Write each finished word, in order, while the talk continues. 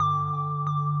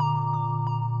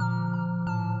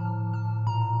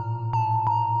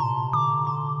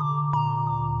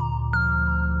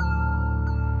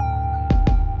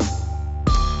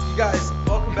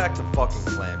Welcome back to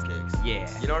fucking Clam Cakes.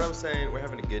 Yeah. You know what I'm saying? We're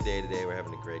having a good day today. We're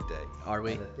having a great day. Are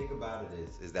we? And the thing about it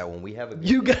is that when we have a good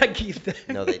You day, gotta keep that.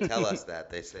 no, they tell us that.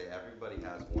 They say everybody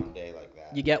has one day like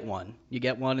that. You get one. You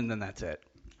get one, and then that's it.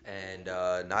 And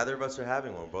neither of us are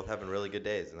having one. We're both having really good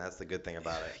days, and that's the good thing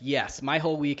about it. Yes, my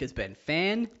whole week has been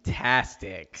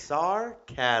fantastic.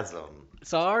 Sarcasm.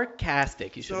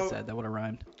 Sarcastic. You should have So- said that would have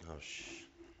rhymed. Oh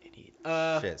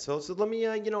Idiot. shit. So let me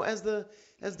as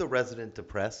the resident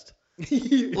depressed.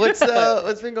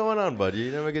 What's been going on, bud?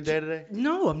 You have a good day today?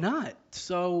 No, I'm not.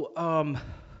 So,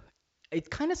 it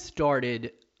kind of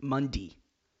started Monday.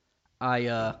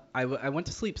 I went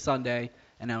to sleep Sunday,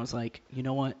 and I was like, you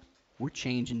know what? We're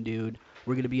changing, dude.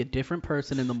 We're gonna be a different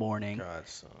person in the morning. God,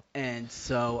 so And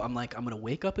so I'm like, I'm gonna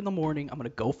wake up in the morning. I'm gonna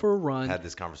go for a run. had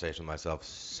this conversation with myself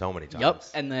so many times. Yep.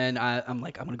 And then I'm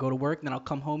like, I'm gonna go to work, and then I'll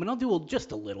come home and I'll do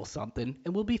just a little something,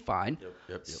 and we'll be fine.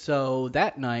 Yep. So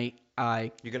that night,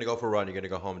 You're gonna go for a run. You're gonna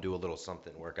go home, do a little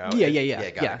something, workout. Yeah.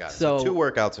 Got it. So So, two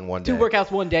workouts in one day. two workouts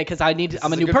one day because I'm This a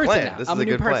is new good person plan. now. This I'm is a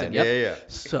new good person. plan. Yep. Yeah.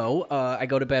 So I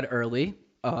go to bed early.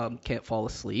 Can't fall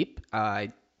asleep.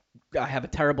 I have a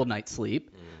terrible night's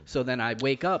sleep. So then I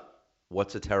wake up.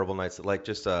 What's a terrible night's like?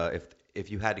 Just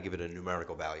if you had to give it a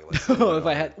numerical value. Let's say, If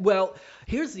I had, well,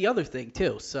 here's the other thing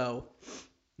too. So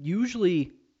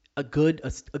usually a good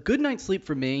night's sleep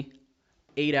for me,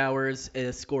 8 hours,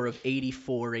 a score of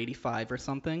 84, 85 or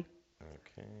something.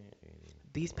 Okay.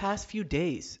 These past few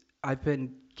days, I've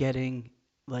been getting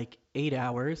like 8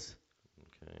 hours.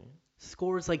 Okay.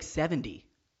 Scores like 70.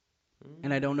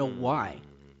 And I don't know why.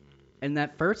 And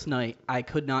that first night, I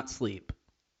could not sleep.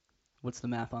 What's the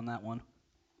math on that one?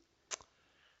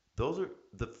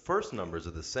 The first numbers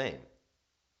are the same,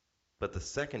 but the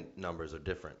second numbers are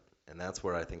different, and that's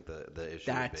where I think the issue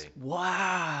That's would be.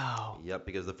 wow. Yep,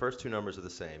 because the first two numbers are the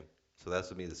same, so that's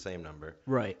would be the same number.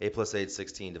 Right. 8 plus 8 is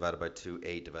 16 divided by 2,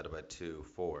 8 divided by 2,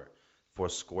 4. 4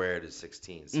 squared is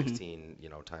 16. 16,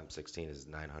 times 16 is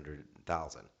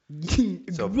 900,000.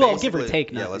 So Well, give or basically-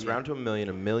 take. Yeah, nothing, let's round to a million.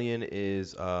 A million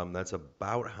is that's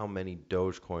about how many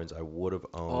Dogecoins I would have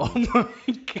Oh owned. my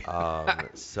god.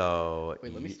 So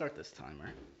Wait, let me start this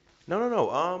timer.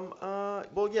 No.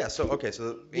 Well, yeah. So okay.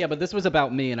 So Yeah, but this was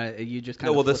about me, and you just kind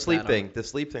no. of Well, the flipped that on. the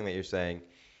sleep thing that you're saying,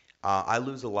 I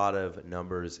lose a lot of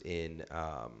numbers in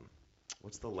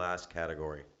what's the last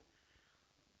category?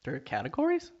 There are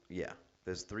categories? Yeah,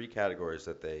 there's 3 categories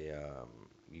that they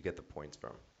you get the points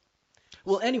from.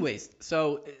 Well, anyways,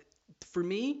 so for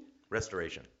me,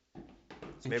 Restoration.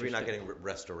 So maybe you're not getting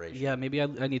restoration. yeah, maybe I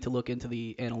need to look into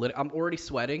the analytic. I'm already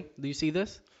sweating. Do you see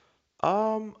this?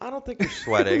 I don't think you're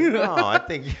sweating. No, I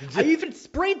think you're just... I even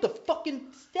sprayed the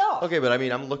fucking stuff. Okay, but I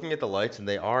mean, I'm looking at the lights and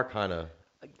they are kind of.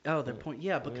 Oh, they're point.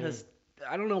 Yeah, because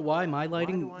I don't know why my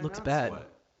lighting looks bad.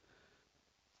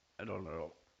 I don't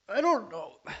know.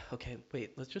 Okay,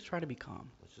 wait. Let's just try to be calm.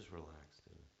 Let's just relax,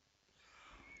 dude.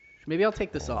 Maybe I'll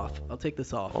take this off.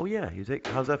 Oh yeah, you take.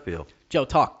 How's that feel? Joe,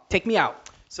 talk. Take me out.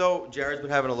 So Jared's been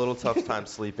having a little tough time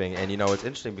sleeping, and it's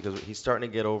interesting because he's starting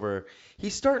to get over.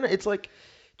 It's like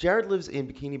Jared lives in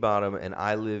Bikini Bottom, and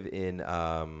I live in.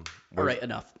 All right,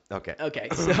 enough. Okay. Okay,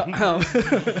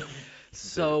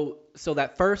 so so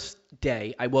that first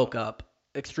day, I woke up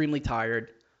extremely tired.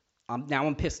 Now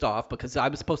I'm pissed off because I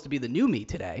was supposed to be the new me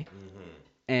today,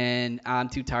 and I'm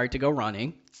too tired to go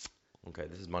running. Okay,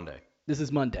 this is Monday. This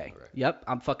is Monday. Okay. Yep,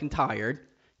 I'm fucking tired.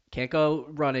 Can't go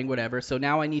running, whatever. So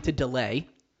now I need to delay.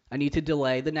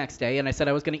 The next day, and I said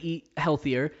I was going to eat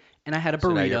healthier, and I had a burrito.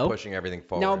 So now you're pushing everything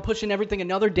forward. Now I'm pushing everything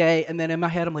another day, and then in my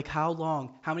head I'm like, how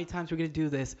long? How many times are we going to do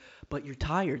this? But you're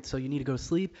tired, so you need to go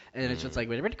sleep. And it's just like,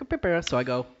 so I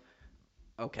go,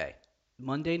 okay,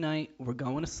 Monday night, we're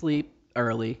going to sleep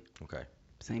early. Okay.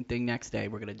 Same thing next day.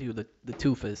 We're going to do the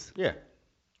tufas. Yeah.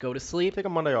 Go to sleep. Take a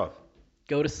Monday off.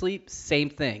 Go to sleep. Same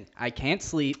thing. I can't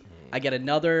sleep. I get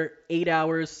another 8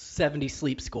 hours, 70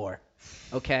 sleep score.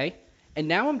 Okay? And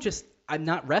now I'm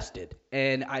not rested.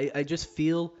 And I just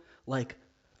feel like,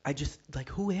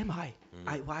 who am I?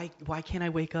 Why can't I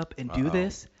wake up and do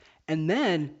this? And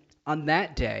then on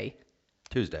that day,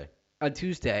 on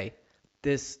Tuesday,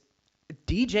 this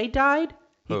DJ died.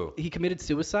 Who? He committed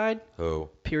suicide. Who?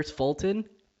 Pierce Fulton.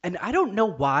 And I don't know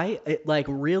why it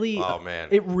really Oh, man.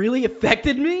 it really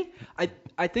affected me.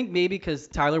 I think maybe because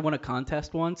Tyler won a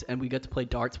contest once and we got to play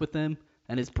darts with him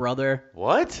and his brother.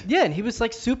 What? Yeah, and he was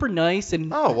like super nice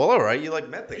and Oh, well, all right. You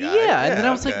met the guy. yeah, and then I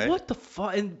was okay. like, what the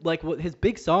fuck? And like what his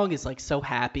big song is like So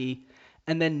Happy.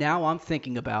 And then now I'm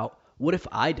thinking about what if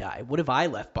I die? What if I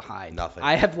left behind? Nothing.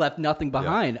 I have left nothing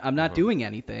behind. I'm not doing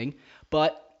anything,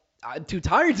 but I'm too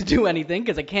tired to do anything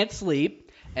because I can't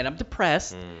sleep and I'm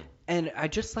depressed. And I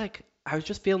just I was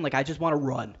just feeling like I just want to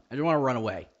run. I just want to run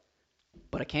away,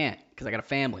 but I can't because I got a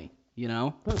family. You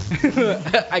know,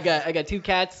 I got 2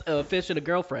 cats, a fish, and a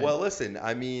girlfriend. Well, listen,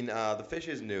 I mean, the fish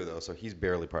is new though, so he's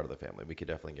barely part of the family. We could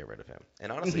definitely get rid of him.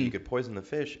 And honestly, you could poison the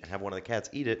fish and have one of the cats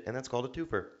eat it, and that's called a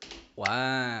twofer.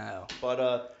 Wow.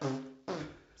 But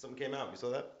something came out. You saw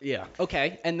that? Yeah.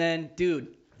 Okay. And then,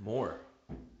 dude. More.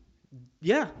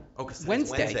 Yeah. Oh, 'cause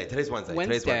Wednesday. Today's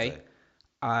Wednesday.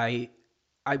 I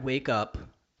wake up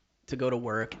to go to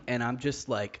work, and I'm just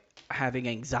like having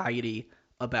anxiety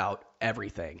about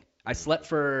everything. I slept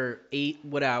for 8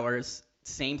 hours,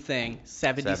 same thing,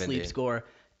 70 sleep score,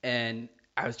 and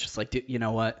I was just like, dude, you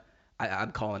know what?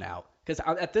 I'm calling out. Because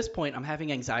at this point, I'm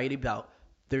having anxiety about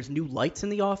there's new lights in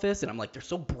the office, and I'm like, they're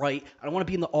so bright. I don't want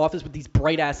to be in the office with these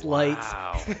bright-ass lights.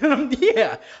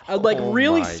 Yeah. I'm like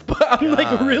really spiraling.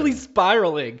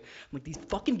 I'm like, these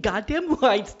fucking goddamn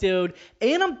lights, dude.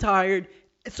 And I'm tired,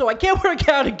 so I can't work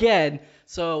out again.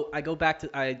 So I go back to,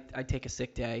 I take a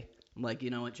sick day. I'm like, you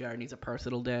know what, Jared needs a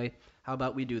personal day. How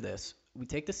about we do this? We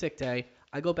take the sick day.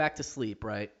 I go back to sleep,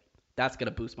 right? That's going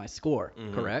to boost my score,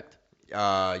 correct?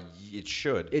 It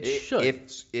should. It should.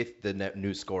 If the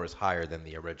new score is higher than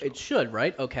the original. It should,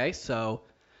 right? Okay, so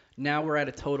now we're at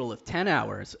a total of 10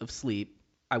 hours of sleep.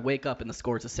 I wake up and the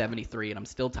score's a 73 and I'm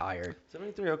still tired.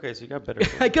 73, okay, so you got better.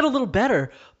 I get a little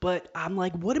better, but I'm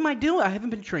like, what am I doing? I haven't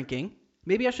been drinking.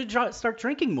 Maybe I should start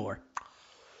drinking more.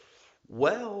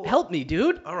 Well, help me,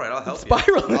 dude. All right, I'll help you.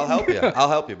 Spiraling. I'll help you. I'll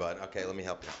help you, bud. Okay, let me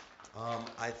help you.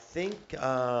 I think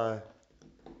I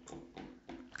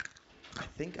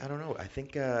don't know. I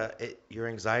think your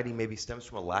anxiety maybe stems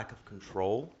from a lack of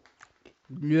control.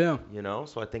 Yeah. You know,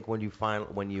 so I think when you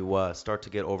start to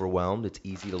get overwhelmed, it's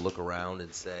easy to look around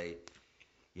and say,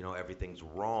 you know, everything's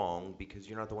wrong because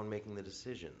you're not the one making the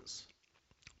decisions.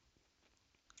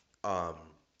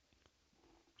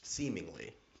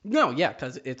 Seemingly. No, yeah,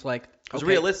 because it's like, okay,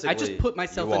 realistically, I just put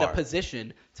myself in a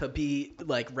position to be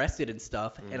like rested and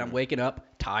stuff, and I'm waking up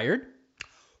tired.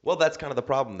 Well, that's kind of the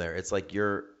problem there. It's like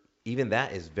even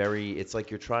that is it's like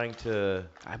you're trying to.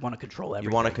 I want to control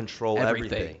everything. You want to control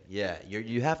everything. Yeah,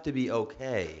 you have to be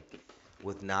okay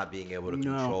with not being able to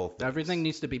control things. Everything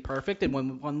needs to be perfect, and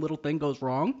when one little thing goes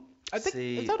wrong, I think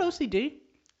is that OCD?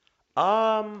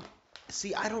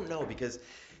 See, I don't know because.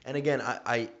 And again,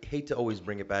 I hate to always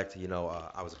bring it back to,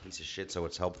 I was a piece of shit, so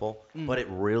it's helpful. But it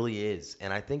really is.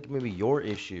 And I think maybe your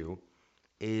issue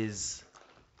is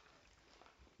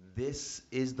this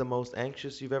is the most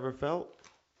anxious you've ever felt?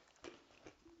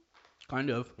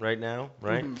 Kind of. Right now,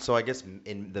 right? Mm-hmm. So I guess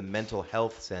in the mental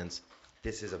health sense,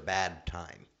 this is a bad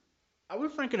time. I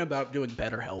was thinking about doing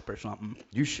BetterHelp or something.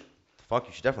 You should. Fuck,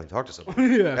 you should definitely talk to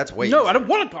somebody. Yeah. That's way No, easier. I don't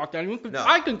want to talk to anyone because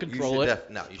I can control it.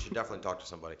 No, you should definitely talk to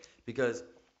somebody because...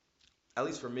 At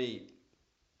least for me,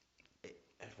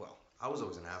 I was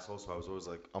always an asshole, so I was always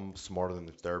like, I'm smarter than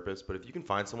the therapist. But if you can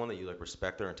find someone that you like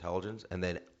respect their intelligence and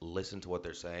then listen to what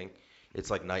they're saying, it's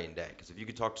like night and day. Because if you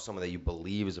could talk to someone that you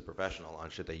believe is a professional on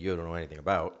shit that you don't know anything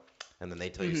about, and then they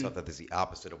tell you stuff that is the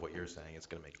opposite of what you're saying, it's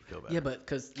gonna make you feel better. Yeah, but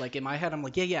because like in my head, I'm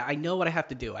like, yeah, I know what I have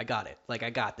to do. I got it. Like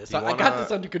I got this. I got this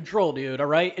under control, dude. All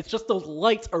right. It's just those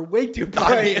lights are way too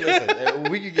bright. I mean,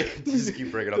 listen, we could just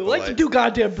keep bringing up the lights. The lights are too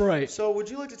goddamn bright. So, would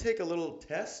you like to take a little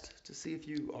test to see if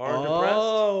you are depressed?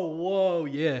 Oh, whoa,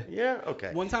 yeah. Yeah.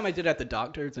 Okay. One time I did it at the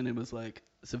doctor's and it was like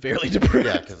severely depressed.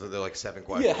 Yeah, because they're like 7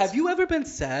 questions. Yeah. Have you ever been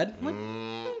sad? Like,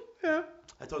 yeah.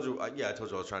 I told you I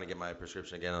was trying to get my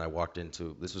prescription again, and I walked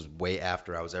into, this was way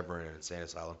after I was ever in an insane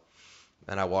asylum,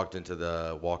 and I walked into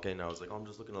the walk-in, and I was like, I'm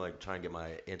just looking to like try and get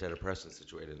my antidepressant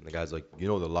situated, and the guy's like,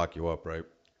 they'll lock you up, right?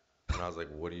 And I was like,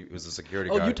 it was a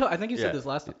security guard. I think you said this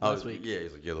last week. Yeah,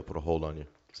 he's like, they'll put a hold on you.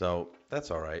 So,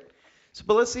 that's all right. So,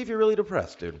 but let's see if you're really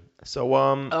depressed, dude. So,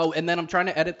 Oh, and then I'm trying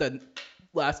to edit the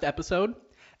last episode,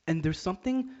 and there's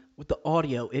something with the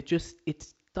audio. It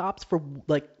stops for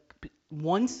like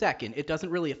 1 second. It doesn't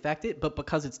really affect it, but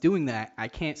because it's doing that, I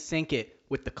can't sync it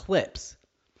with the clips.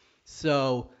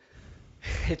 So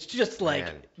it's just like,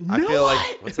 I feel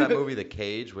like, what's that movie, The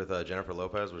Cage, with Jennifer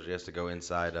Lopez, where she has to go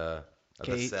inside the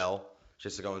cell? She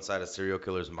has to go inside a serial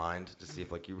killer's mind to see if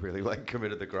like you really like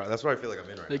committed the crime. That's what I feel like I'm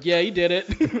in right now. Yeah, you did it.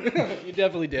 You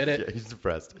definitely did it. Yeah, he's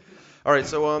depressed. All right,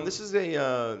 so this is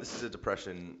a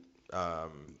depression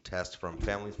test from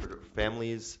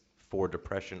Families for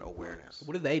Depression Awareness.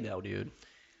 What do they know, dude?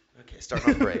 Okay,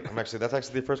 starting off great. That's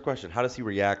actually the first question. How does he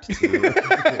react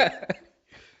to?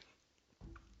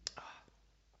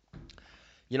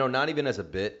 You know, not even as a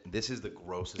bit. This is the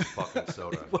grossest fucking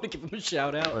soda. Want to give them a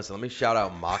shout out? Listen, let me shout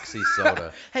out Moxie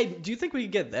Soda. Hey, do you think we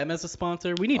could get them as a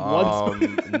sponsor? We need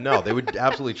one. No, they would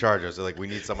absolutely charge us. They're like, we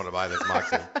need someone to buy this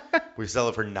Moxie. We sell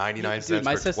it for 99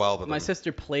 cents for 12 of them. My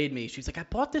sister played me. She's like, I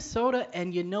bought this soda,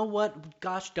 and you know what?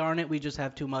 Gosh darn it, we just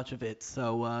have too much of it.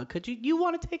 So could you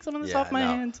want to take some of this off my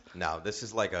hands? No, this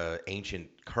is like a ancient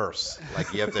curse.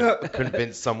 Like you have to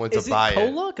convince someone to Is buy it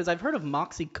cola? Because I've heard of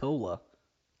Moxie Cola.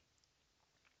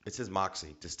 It says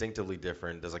Moxie, distinctively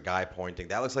different. There's a guy pointing.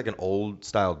 That looks like an old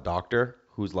style doctor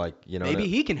who's like, you know. Maybe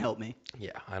he can help me.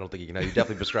 Yeah, I don't think he can. He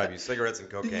definitely prescribe you cigarettes and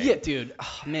cocaine. Yeah, dude.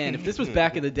 Oh, man, if this was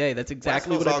back in the day, that's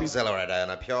exactly what I'd be. Auxiliary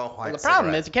and a pure white Well, the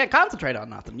problem is you can't concentrate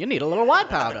on nothing. You need a little white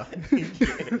powder. You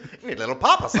need a little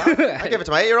papa, son. I gave it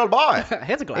to my 8-year-old boy.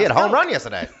 Here's a glass. He had a of home Coke. run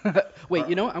yesterday. Wait,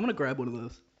 you know what? I'm gonna grab one of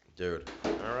those. Dude,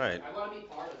 all right. I want to be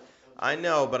part of it. I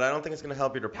know, but I don't think it's going to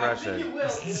help your depression. I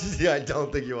think it will. Yeah, I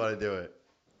don't think you want to do it.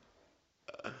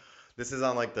 This is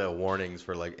on like the warnings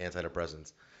for like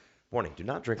antidepressants. Warning: do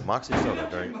not drink Moxie soda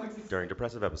during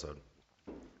depressive episode.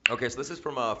 Okay, so this is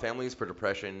from Families for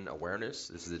Depression Awareness.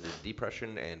 This is a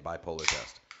depression and bipolar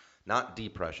test. Not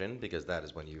depression, because that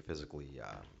is when you physically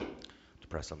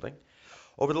depress something.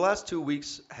 Over the last 2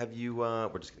 weeks, have you? We're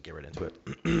just gonna get right into it.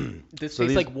 This So tastes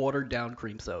these- like watered down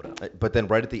cream soda. But then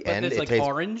right at the But end, it's it like tastes.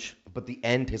 orange. But the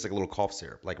end tastes like a little cough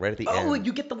syrup. Like right at the end. Oh,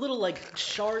 you get the little like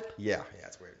sharp. Yeah,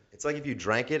 it's weird. It's like if you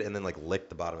drank it and then like licked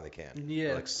the bottom of the can.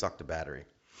 Yeah. Or, like sucked the battery.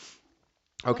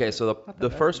 Okay, so not that the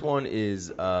bad. first one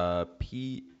is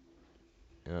P.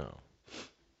 Oh.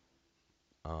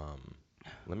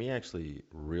 Let me actually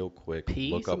real quick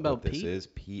P? look up Something what about this P? is.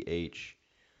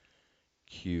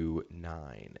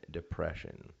 PHQ-9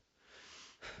 depression.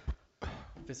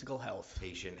 Physical health.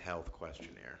 Patient health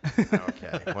questionnaire.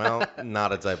 Okay. Well,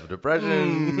 not a type of depression.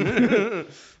 I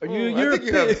think you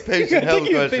have a patient health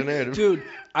questionnaire. Dude,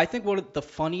 I think one of the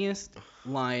funniest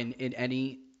line in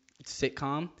any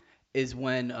sitcom is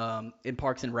when in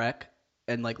Parks and Rec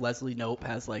and like Leslie Knope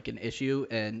has like an issue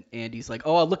and Andy's like,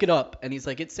 "Oh, I'll look it up." And he's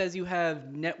like, "It says you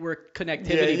have network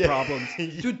connectivity Yeah. problems."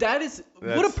 Dude,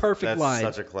 what a perfect that's line.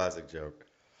 Such a classic joke.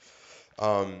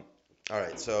 All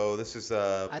right, so this is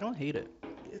I don't hate it.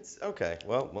 it's okay.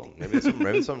 Well, maybe there's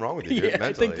something wrong with you, dude. Yeah, I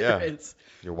Mentally, think there is.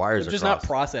 Your wires I'm are just not crossed.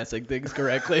 processing things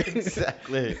correctly.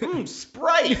 Exactly.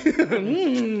 Sprite.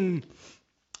 Mm.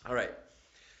 All right.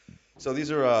 So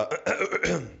these are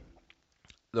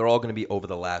they're all going to be over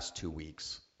the last 2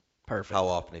 weeks. Perfect. How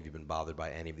often have you been bothered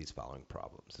by any of these following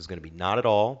problems? There's going to be not at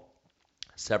all,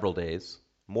 several days,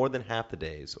 more than half the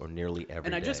days, or nearly every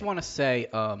And I day. just want to say,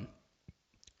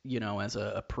 as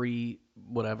a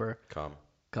pre-whatever, come.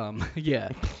 yeah.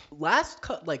 Last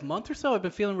month or so, I've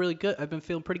been feeling really good. I've been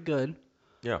feeling pretty good.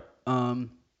 Yeah.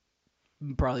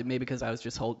 Probably maybe because I was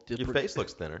just Your face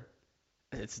looks thinner.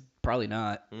 It's probably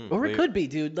not, Mm, or it maybe- could be,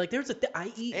 dude. Like there's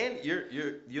I eat. And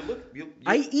you look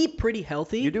I eat pretty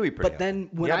healthy. You do eat pretty But then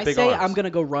healthy. when You have I big say arms. I'm gonna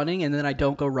go running and then I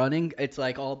don't go running, it's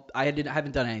like I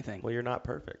haven't done anything. Well, you're not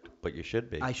perfect, but you should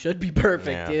be. I should be perfect,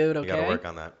 Yeah, dude. Okay. You gotta work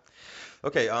on that.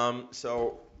 Okay.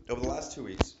 So over the last 2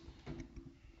 weeks,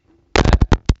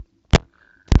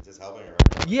 is this helping? Or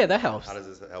Yeah, that helps. how does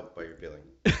this help by your feeling?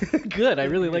 Good. I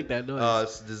really like that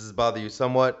noise. Does this bother you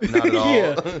somewhat? Not at all.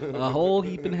 Yeah, a whole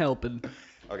heap and helping.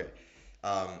 Okay.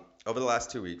 Over the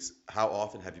last 2 weeks, how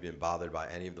often have you been bothered by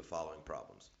any of the following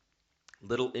problems?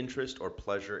 Little interest or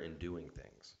pleasure in doing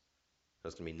things.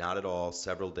 That's going to be not at all,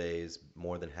 several days,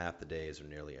 more than half the days, or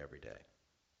nearly every day.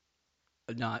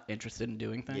 Not interested in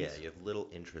doing things. Yeah, you have little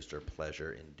interest or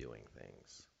pleasure in doing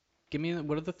things. Give me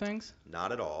what are the things?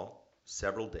 Not at all,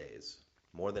 several days,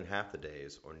 more than half the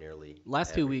days, or nearly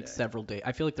Last 2 every weeks, day. several days.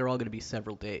 I feel like they're all going to be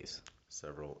several days.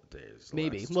 Several days. the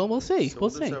Maybe. last Well, 2 we'll weeks. see. So We'll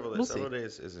do see. Several days. We'll Several see.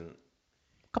 days isn't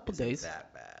Couple days.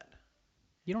 that bad.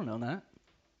 You don't know that.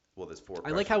 Well, there's 4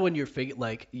 I like how when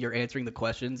you're answering the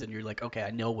questions and you're like, okay,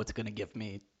 I know what's going to give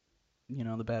me,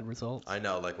 the bad results. I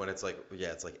know, like when it's like,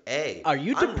 it's like A. Are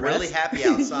you I'm really depressed? happy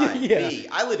outside. Yeah. B.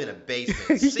 I live in a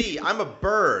basement. C. I'm a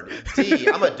bird. D.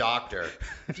 I'm a doctor.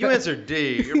 If you answer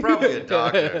D, you're probably a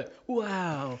doctor.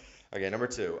 Wow. Okay, number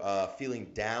 2.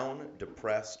 Feeling down,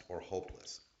 depressed, or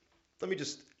hopeless.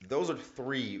 Those are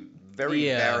 3 very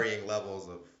Yeah. varying levels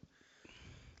of.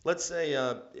 Let's say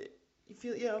you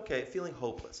feel feeling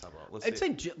hopeless. How about? Let's I'd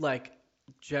see. say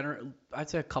I'd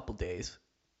say a couple days.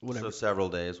 Whatever. So several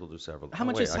days. We'll do several. How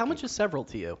much is several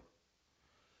to you?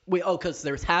 Wait, because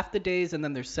there's half the days and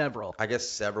then there's several. I guess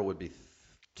several would be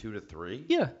 2 to 3.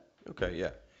 Yeah. Okay, yeah.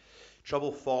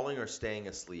 Trouble falling or staying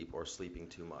asleep or sleeping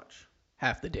too much.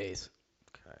 Half the days.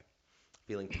 Okay.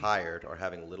 Feeling tired or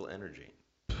having little energy.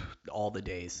 all the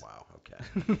days. Wow.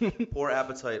 Okay. Poor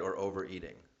appetite or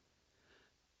overeating?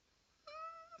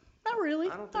 Not really.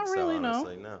 I don't Not think so, really, no.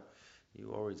 honestly. No.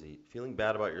 You always eat. Feeling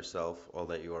bad about yourself or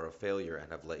that you are a failure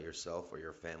and have let yourself or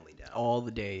your family down. All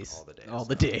the days. All the days. All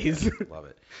the Okay. days. Love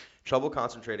it. Trouble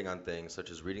concentrating on things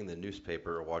such as reading the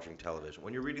newspaper or watching television.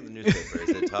 When you're reading the newspaper, is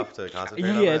it tough to concentrate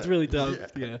on Yeah, that? it's really tough.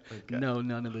 Yeah. Okay. No,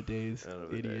 none of the days. None of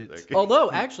the days, Idiots. okay.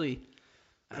 Although, actually,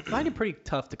 I find it pretty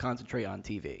tough to concentrate on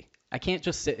TV. I can't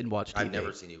just sit and watch TV. I've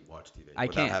never seen you watch TV. I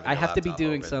without can't. having I your have to be laptop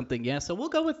doing open. something. Yeah, so we'll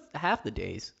go with half the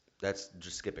days. That's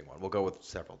just skipping one. We'll go with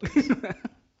several days.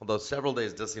 Although several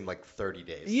days does seem like 30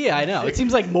 days. Yeah, I know. It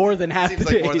seems like more than half Seems the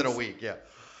like days. more than a week, yeah.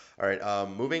 All right,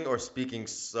 moving or speaking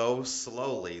so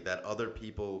slowly that other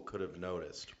people could have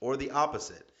noticed. Or the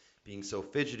opposite, being so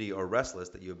fidgety or restless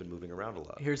that you have been moving around a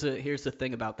lot. Here's the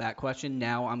thing about that question.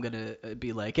 Now I'm gonna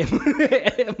be like,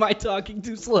 am I talking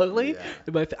too slowly?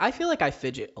 Yeah. I feel like I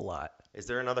fidget a lot. Is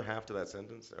there another half to that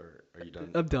sentence, or are you done?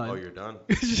 I'm done. Oh, you're done?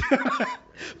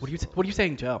 What are you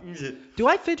saying, Joe? Do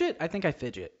I fidget? I think I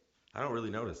fidget. I don't really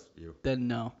notice you. Then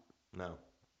no. No.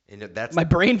 And that's My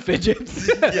brain fidgets.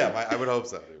 yeah, I would hope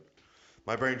so, dude.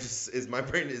 My brain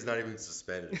is not even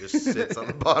suspended. It just sits on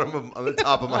the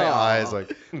top of my Aw. eyes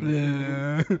like.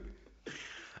 Yeah.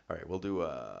 All right, we'll do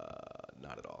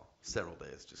not at all. Several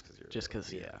days, just because you're. Just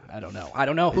because, yeah. I don't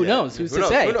know. Who Yeah. knows? Who's Who to knows?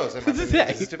 say? Who knows? Who's to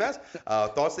say? Is this too fast?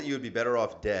 Thoughts that you would be better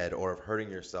off dead or of hurting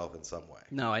yourself in some way.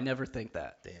 No, I never think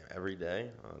that. Damn, every day.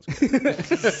 Oh, that's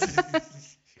good.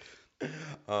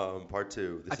 Part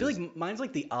two. I feel like mine's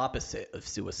like the opposite of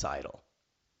suicidal.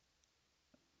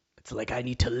 It's like I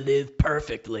need to live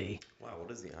perfectly. Wow,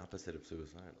 what is the opposite of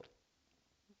suicidal?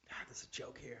 God, this is a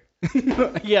joke here.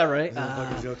 Yeah, right. There's a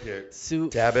fucking joke here.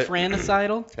 Tab it.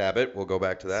 Franicidal. Tab it. We'll go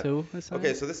back to that. Suicide.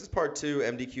 Okay, so this is part two,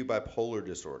 MDQ bipolar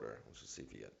disorder. Let's just see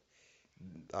if you get.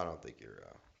 I don't think you're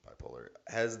bipolar.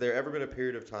 Has there ever been a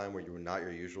period of time where you were not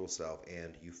your usual self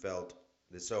and you felt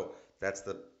this? So that's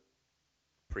the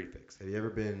prefix. Has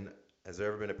there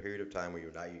ever been a period of time where you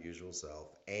were not your usual self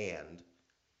and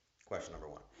question number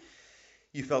one,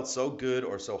 you felt so good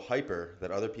or so hyper that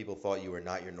other people thought you were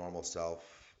not your normal self,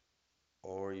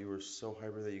 or you were so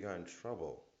hyper that you got in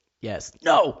trouble? Yes.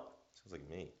 No. Sounds like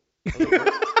me.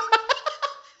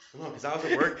 No, because I was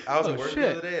at work. I was Oh, at work shit. the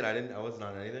other day, and I wasn't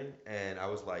on anything, and I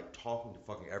was like talking to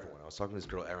fucking everyone. I was talking to this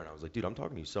girl, Erin. I was like, dude, I'm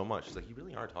talking to you so much. She's like, you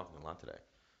really are talking a lot today.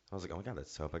 I was like, oh my god,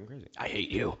 that's so fucking crazy. I hate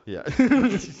you. Yeah.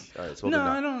 All right, so No, we'll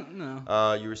I do don't.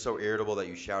 No. you were so irritable that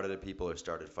you shouted at people or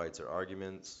started fights or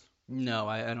arguments. No,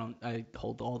 I don't. I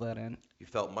hold all that in. You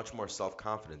felt much more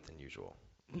self-confident than usual.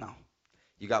 No.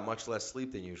 You got much less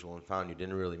sleep than usual and found you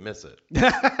didn't really miss it.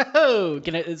 Oh,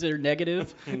 is there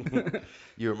negative?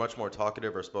 You were much more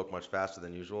talkative or spoke much faster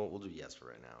than usual. We'll do yes for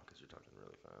right now because you're talking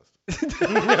really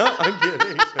fast. No, I'm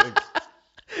kidding.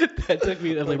 That took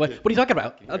me. I was like, what are you talking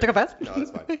about? I'll take a fast. No,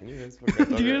 that's fine. Can you it's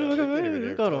okay. Do you Okay. know I can't even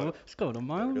hear Go him on. talk. Let's go to We're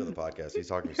Miles. doing the podcast. He's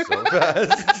talking so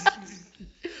fast.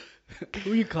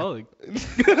 Who are you calling?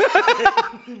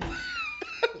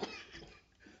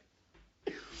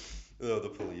 Oh, the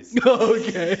police.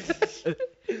 Okay.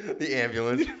 The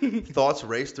ambulance. Thoughts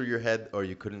raced through your head or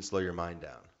you couldn't slow your mind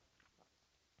down.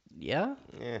 Yeah.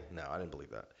 No, I didn't believe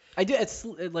that. I do. It's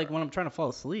like when I'm trying to fall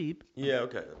asleep. Yeah,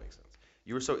 okay, that makes sense.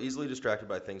 You were so easily distracted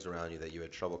by things around you that you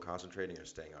had trouble concentrating or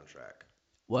staying on track.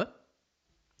 What?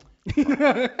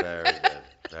 Very good.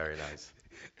 Very nice.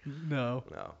 No.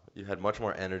 No, you had much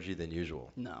more energy than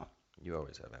usual. No. You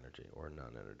always have energy or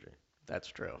non-energy. That's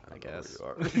true. I don't know guess.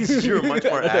 what you are. You were much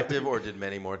more active or did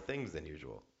many more things than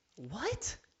usual.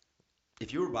 What?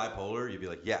 If you were bipolar, you'd be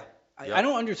like, yeah. Yep. I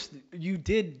don't understand. You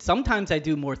did. Sometimes I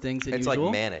do more things than It's usual.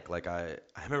 like manic. Like I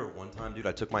remember one time, dude,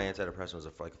 I took my antidepressant. It was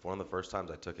like one of the first times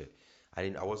I took it.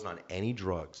 I wasn't on any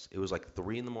drugs. It was like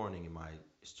 3 a.m. in my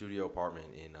studio apartment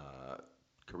in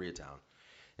Koreatown.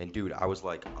 And dude, I was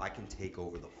like, I can take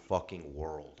over the fucking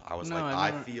world. I was No, like, I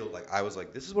I never- feel like I was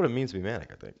like, this is what it means to be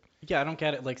manic. I think Yeah, I don't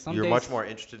get it. Like some you're days. much more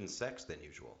interested in sex than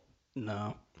usual.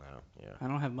 No, No, yeah. I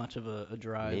don't have much of a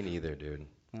drive. Me neither, dude.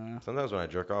 Uh, Sometimes when I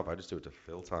jerk off, I just do it to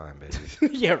fill time,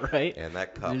 baby. yeah, right. And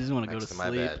that cup I just want to go next to my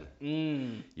sleep. bed.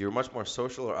 Mm. You were much more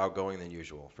social or outgoing than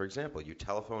usual. For example, you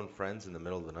telephone friends in the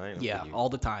middle of the night. Yeah, Did you, all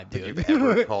the time, dude. did you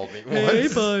ever call me once? Hey,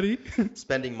 buddy.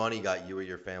 Spending money got you or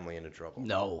your family into trouble.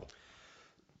 No.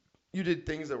 You did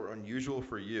things that were unusual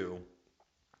for you,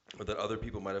 or that other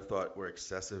people might have thought were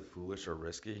excessive, foolish, or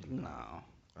risky. No.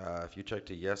 If you checked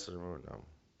a yes or no.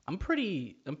 I'm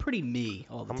pretty me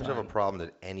all the How much time. of a problem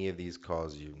did any of these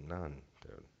cause you? None,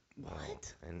 dude. No.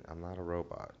 What? And I'm not a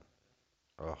robot.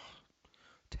 Ugh.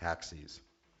 Taxis.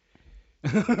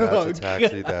 That's a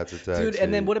taxi. That's a taxi. Dude,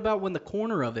 and then what about when the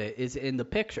corner of it is in the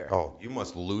picture? Oh, you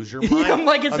must lose your Yeah, mind. I'm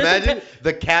like, is this Imagine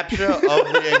the captcha of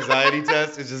the anxiety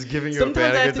test is just giving you Sometimes a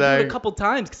I panic have to do it attack. a couple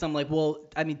times because I'm like, well,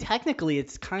 I mean, technically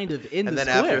it's kind of in And the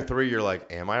then square. after 3, you're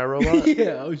like, am I a robot?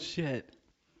 Yeah. Oh shit.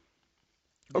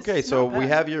 This Okay, is so not we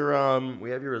bad. have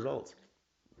your results.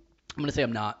 I'm gonna say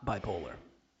I'm not bipolar.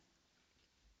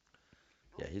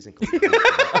 Yeah, he's in. We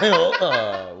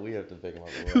have to pick him up.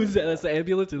 Who's that? That's the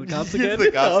ambulance and the cops again? It's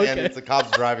the cops, Oh, and okay. it's the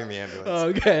cops driving the ambulance. Oh,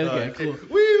 okay, cool.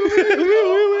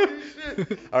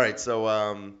 All right,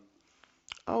 so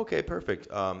okay, perfect.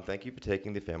 Thank you for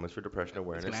taking the Families for Depression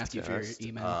Awareness gonna ask you for your test.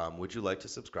 email. Would you like to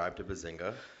subscribe to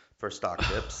Bazinga for stock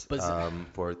tips? Bazinga.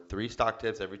 For 3 stock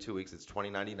tips every 2 weeks, it's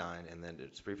 $20.99, and then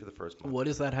it's free for the first month. What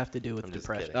does that have to do with I'm just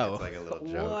depression? kidding. Oh, It's like a little joke,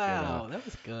 you wow, know. that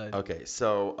was good. Okay,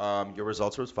 so your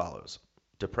results are as follows: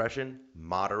 depression,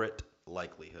 moderate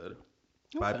likelihood;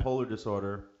 Okay. bipolar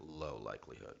disorder, low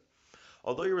likelihood.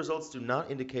 Although your results do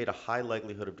not indicate a high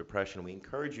likelihood of depression, we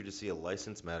encourage you to see a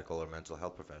licensed medical or mental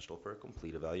health professional for a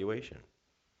complete evaluation.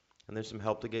 And there's some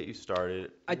help to get you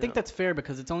started. I think that's fair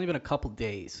because it's only been a couple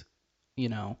days, you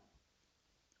know.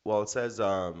 Well, it says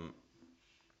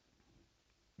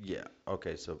yeah.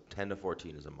 Okay, so 10 to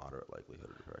 14 is a moderate likelihood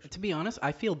of depression. To be honest,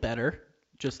 I feel better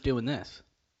just doing this.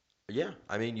 Yeah,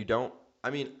 I mean, you don't. I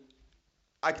mean,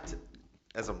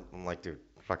 as I'm like, dude,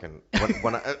 fucking.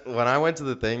 When I went to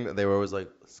the thing, they were always like,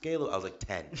 scale. I was like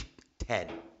 10, 10,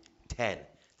 10.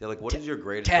 They're like, what is your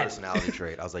greatest 10. personality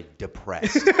trait? I was like,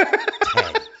 depressed.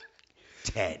 10,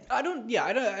 10. I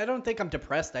don't think I'm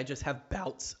depressed. I just have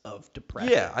bouts of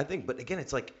depression. Yeah, I think, but again,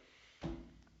 it's like,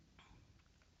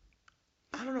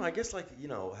 I don't know. I guess like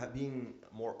being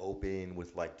more open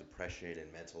with like depression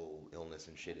and mental illness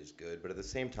and shit is good, but at the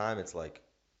same time, it's like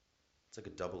a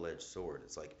double-edged sword.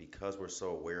 It's like because we're so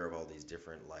aware of all these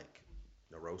different like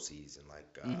neuroses and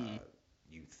like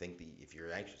you think if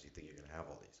you're anxious, you think you're gonna have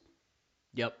all these.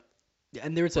 Yep. Yeah,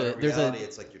 and there's But a in there's reality, a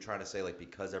it's like you're trying to say like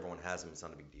because everyone has them, it's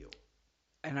not a big deal.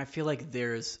 and I feel like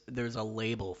there's a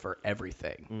label for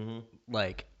everything. Mm-hmm.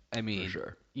 Like, I mean,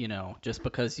 sure. Just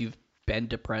because you've been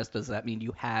depressed, does that mean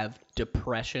you have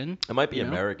depression? It might be You know?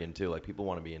 American too. Like people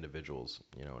want to be individuals,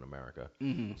 in America.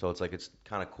 Mm-hmm. So it's like it's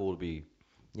kind of cool to be,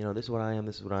 this is what I am,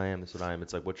 this is what I am, this is what I am.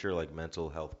 It's like what's your like mental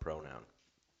health pronoun?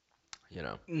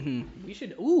 Mm-hmm.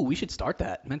 We should start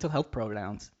that. Mental health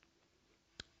pronouns.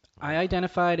 I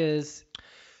identified as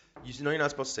You know you're not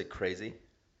supposed to say crazy.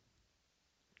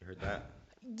 You heard that?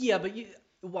 yeah, but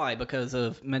why? Because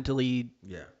of mentally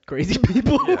Yeah. crazy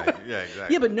people. Yeah,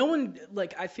 exactly. Yeah, but no one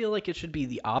I feel like it should be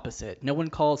the opposite. No one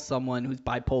calls someone who's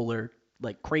bipolar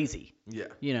like crazy. Yeah.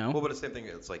 You know? Well, but the same thing.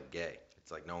 It's like gay.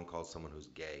 It's like no one calls someone who's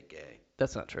gay.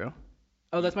 That's not true.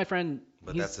 Oh, that's my friend.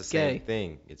 But He's that's the gay. same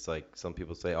thing. It's like some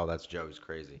people say, "Oh, that's Joe. He's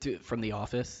crazy." Dude, from The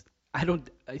Office. I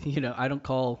don't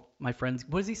call my friends.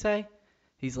 What does he say?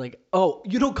 He's like, oh,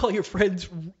 you don't call your friends.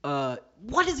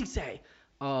 What does he say?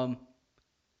 He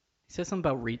says something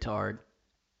about retard.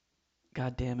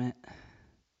 God damn it.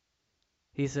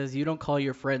 He says you don't call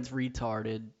your friends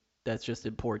retarded. That's just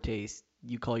in poor taste.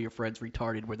 You call your friends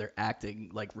retarded where they're acting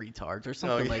like retards or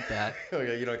something like that. Oh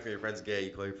yeah, you don't call your friends gay.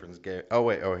 You call your friends gay. Oh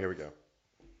wait. Oh, here we go.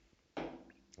 I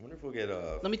wonder if we'll get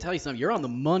Let me tell you something. You're on the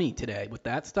money today with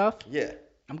that stuff. Yeah.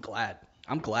 I'm glad,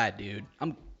 dude.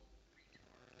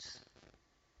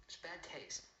 It's bad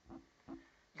taste.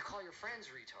 You call your friends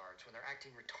retards when they're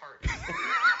acting retarded.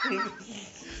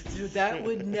 Dude, that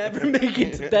would never make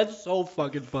it. That's so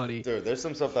fucking funny. Dude, there's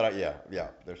some stuff that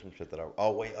there's some shit that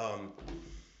oh wait,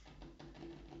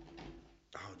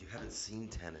 you haven't seen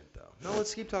Tenet though. No,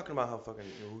 let's keep talking about how fucking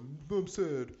I'm sad.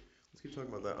 Let's keep talking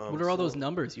about that. What are all those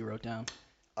numbers you wrote down?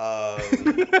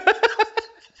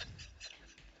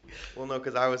 Well, no,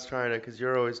 because I was trying to, because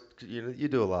you're always, you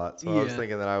do a lot, so I was Yeah.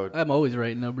 thinking that I'm always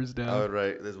writing numbers I down. would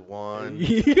write, there's 1,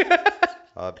 Yeah.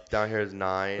 down here is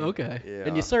 9. Okay. Yeah.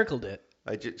 And you circled it.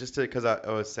 Just because I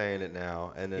was saying it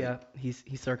now, and then. Yeah, he's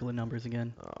circling numbers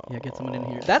again. Yeah, get someone in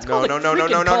here. Oh. That's no, called no, a no, no, freaking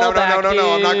no, no, no, no, callback, no,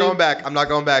 no, I'm not dude. going back. I'm not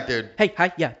going back, dude. Hey,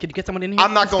 hi, yeah, could you get someone in here?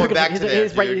 I'm not going Circle- back to there,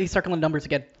 dude. He's circling numbers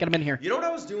again. Get him in here. You know what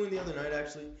I was doing the other night,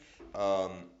 actually?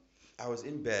 I was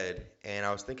in bed, and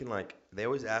I was thinking, like, they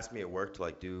always ask me at work to,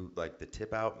 like, do, like, the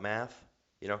tip-out math,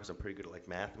 because I'm pretty good at, like,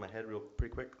 math in my head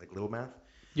pretty quick, like, little math.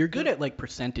 You're good at like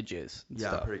percentages. And Yeah,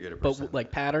 I'm stuff. pretty good at But percent.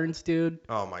 like patterns, dude.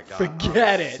 Oh, my God.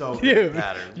 Forget I'm it, so dude. good at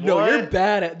patterns. No, What? you're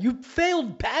bad at. You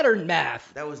failed pattern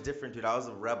math. That was different, dude. I was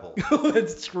a rebel.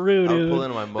 That's true, I would dude. pull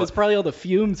into my mo- That's probably all the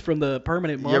fumes from the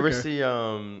permanent marker. You ever see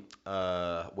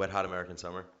Wet Hot American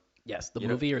Summer? Yes, the You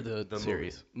know, movie or the movie.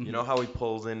 series. You know how he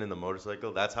pulls in the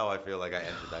motorcycle? That's how I feel like I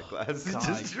entered that class.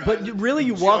 Just But really,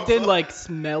 you walked in like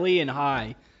smelly and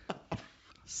high.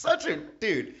 such a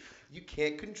dude. You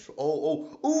can't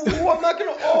control. I'm not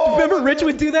gonna. Oh, Remember, I'm not Rich gonna-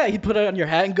 would do that. He'd put it on your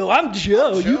hat and go, "I'm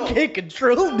Joe. You Joe. can't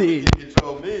control me." You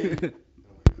control me.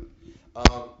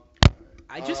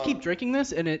 I just keep drinking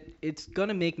this, and it's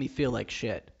gonna make me feel like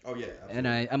shit. Oh yeah. And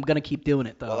I'm gonna keep doing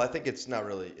it though. Well, I think it's not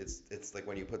really. It's like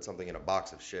when you put something in a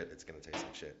box of shit, it's gonna taste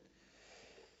like shit.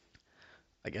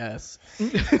 I guess.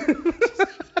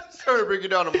 Sorry to bring you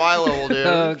down to my level, dude.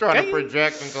 I'm trying Okay. to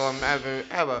project until I'm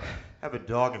have a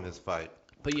dog in this fight.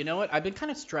 But you know what? I've been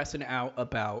kind of stressing out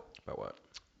about About what?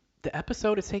 the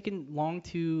episode. Is taking long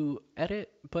to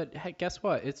edit, but hey, guess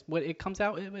what? It's what it comes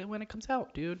out when it comes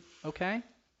out, dude. Okay.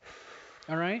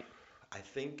 All right. I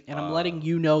think. And I'm letting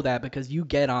you know that because you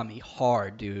get on me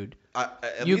hard, dude.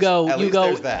 At You least, go. At You least go.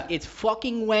 There's that. It's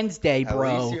fucking Wednesday, At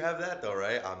bro. least you have that though,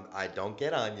 right? I don't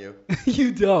get on you.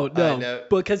 You don't. I No. know.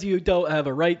 Because you don't have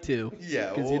a right to. Yeah.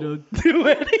 Because Well, you don't do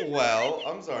it. well,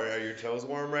 I'm sorry. Are your toes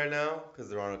warm right now? Because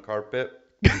they're on a carpet.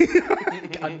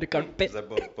 On the carpet. Is that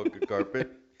fucking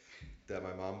carpet that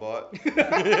my mom bought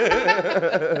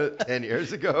 10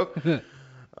 years ago?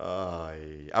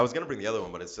 I was gonna bring the other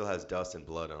one, but it still has dust and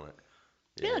blood on it.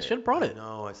 Yeah, I should have brought it.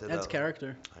 No, I said That's that.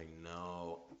 character. I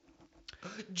know.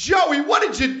 Joey, what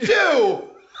did you do?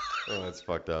 Oh, that's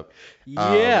fucked up.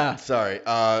 Yeah. Sorry.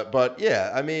 But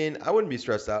yeah, I mean, I wouldn't be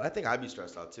stressed out. I think I'd be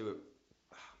stressed out too.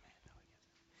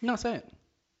 No, say it.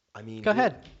 I mean, Go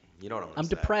ahead. You know what I'm gonna I'm say.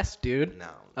 depressed, dude. No.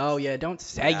 Oh yeah, don't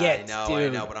say Yeah, it, I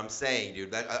dude. know, but I'm saying,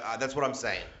 dude. That's what I'm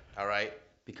saying. All right.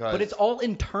 Because. But it's all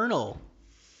internal.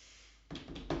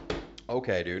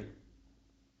 Okay, dude.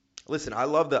 Listen, I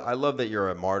love that you're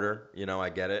a martyr. You know, I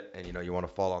get it, and you want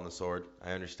to fall on the sword.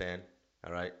 I understand.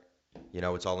 All right.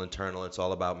 It's all internal. It's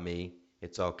all about me.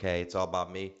 It's okay. It's all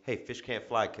about me. Hey, fish can't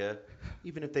fly, kid.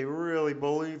 Even if they really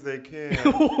believe they can.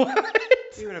 What?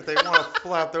 Even if they want to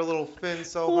flap their little fins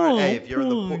so hard. Oh, Hey, if you're in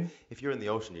the boy. if you're in the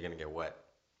ocean, you're gonna get wet.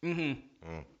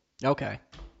 Okay.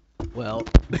 Well,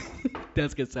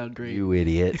 that's gonna sound great. You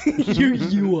idiot.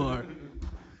 you are.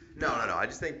 No.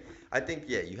 I think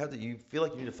yeah. You feel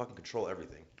like you need to fucking control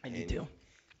everything. I need And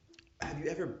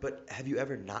to. Have you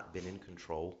ever not been in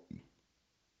control?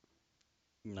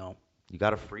 No. You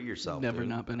gotta free yourself. Never dude.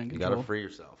 not been in You control. gotta free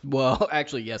yourself. Well,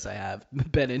 actually, yes, I have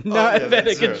been in Oh, not yeah, been in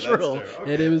that's true, that's control, true.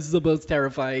 and Okay. it was the most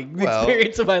terrifying Well,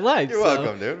 experience of my life. You're so.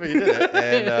 welcome, dude. But you did it,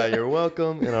 and you're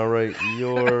welcome. And all right,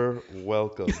 you're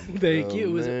welcome. Thank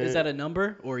you. Is man. that a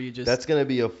number or you just? That's gonna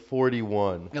be a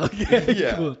 41. Okay.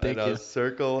 Yeah. Cool. Thank and you. I'll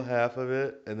circle half of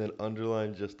it and then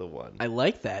underline just the one. I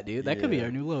like that, dude. That could be Yeah.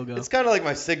 our new logo. It's kind of like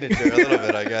my signature a little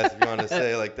bit, I guess, if you want to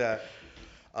say it like that.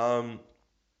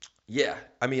 Yeah.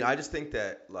 I mean, I just think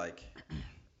that like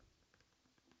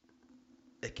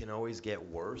it can always get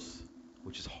worse,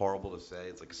 which is horrible to say.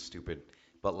 It's like stupid,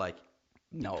 but like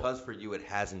No. because for you it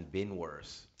hasn't been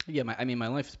worse. Yeah, my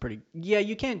life is pretty. Yeah,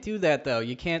 you can't do that though.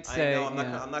 You can't say. I know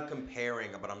yeah. I'm not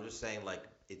comparing, but I'm just saying like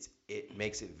it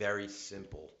makes it very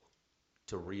simple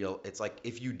to real. It's like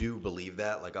if you do believe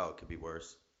that, like, oh, it could be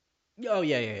worse, Oh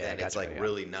yeah. then I it's gotcha, like yeah.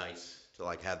 really nice to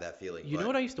like have that feeling. You know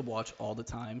what I used to watch all the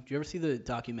time? Do you ever see the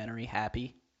documentary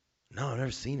Happy? No, I've never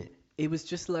seen it. It was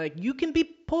just like you can be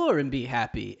poor and be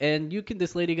happy, and you can.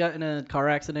 This lady got in a car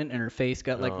accident and her face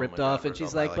got like Oh ripped my God, off, and ripped she's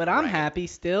off by, like, like, "But I'm orangutan. happy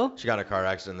still." She got in a car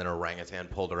accident, and then an orangutan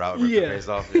pulled her out, ripped her face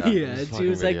off. yeah. these And she fucking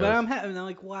was like, "But videos. I'm happy." And I'm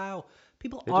like, "Wow,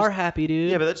 people It are just- happy,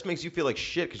 dude." Yeah, but that just makes you feel like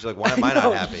shit because you're like, why am I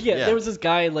know, not happy? Yeah, there was this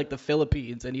guy in like the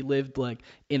Philippines, and he lived like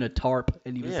in a tarp,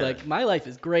 and he was Yeah. like, "My life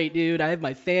is great, dude. I have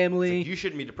my family." Like, you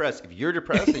shouldn't be depressed. If you're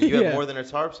depressed and you Yeah. have more than a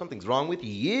tarp, something's wrong with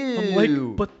you. I'm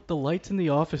like, "But the lights in the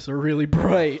office are really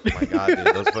bright." Oh my God,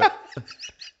 dude, those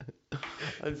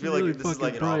I feel Really like this is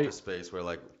like an fucking bright. office space where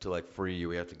like to like free you,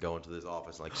 we have to go into this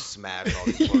office and like smash all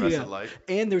these fluorescent lights.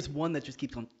 And there's one that just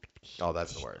keeps on. Oh,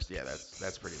 that's the worst. Yeah,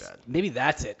 that's pretty bad. Maybe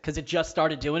that's it, because it just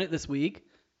started doing it this week.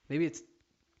 Maybe it's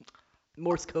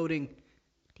Morse coding.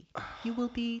 You will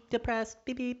be depressed.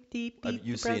 Beep, beep, beep, beep,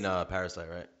 You've depressed. seen Parasite,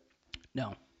 right?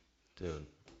 No, Dude,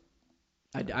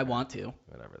 I want to.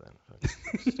 whatever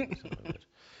then.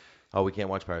 Oh, we can't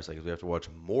watch Parasite because we have to watch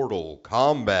Mortal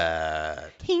Kombat.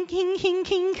 King, king, king,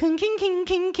 king, king, king, king,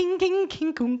 king, king, king,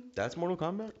 king, king. That's Mortal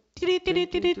Kombat?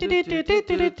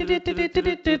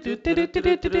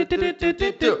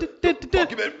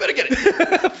 Fuck, you better get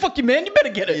it. Fuck you, man. You better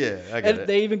get it. Yeah, I get And it.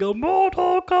 they even go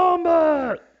Mortal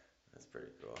Kombat. That's pretty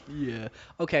cool. Yeah.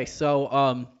 Okay,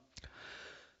 so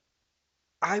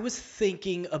I was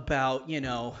thinking about,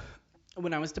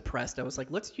 when I was depressed, I was like,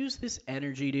 let's use this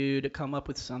energy, dude, to come up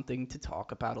with something to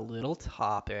talk about, a little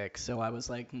topic. So I was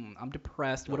like, I'm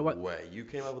depressed. What do I? Way. You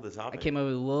came up with a I topic? came up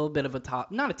with a little bit of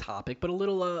not a topic, but a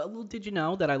little did you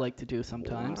know that I like to do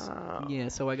sometimes. Wow. Yeah,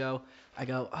 so I go,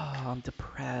 oh, I'm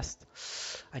depressed.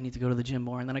 I need to go to the gym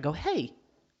more. And then I go, hey,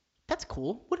 that's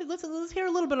cool. Let's hear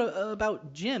a little bit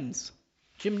about gyms,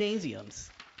 gymnasiums.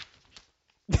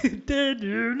 Did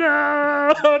you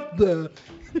know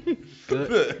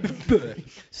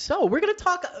So we're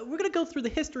gonna go through the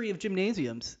history of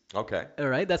gymnasiums. Okay. All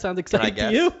right, that sounds Can I exciting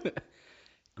to you?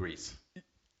 Greece.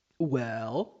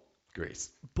 Well,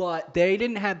 Greece. but they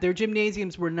didn't have their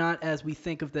gymnasiums were not as we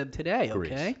think of them today.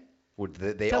 Okay, Greece. Would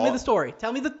they tell all... me the story.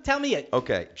 Tell me it.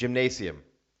 Okay, gymnasium,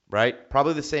 right?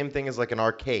 Probably the same thing as like an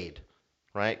arcade,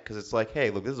 right? Because it's like, hey,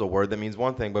 look, this is a word that means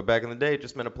one thing, but back in the day, it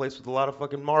just meant a place with a lot of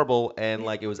fucking marble, and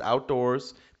like it was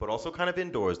outdoors, but also kind of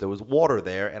indoors. There was water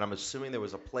there, and I'm assuming there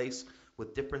was a place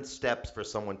with different steps for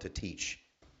someone to teach.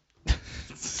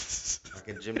 Like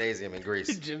a gymnasium in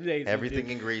Greece. Gymnasium, Everything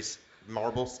dude. in Greece,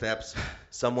 marble steps,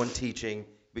 someone teaching,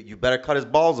 but you better cut his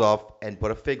balls off and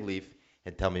put a fig leaf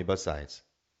and tell me about science.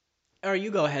 All right,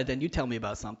 you go ahead then. You tell me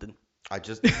about something. I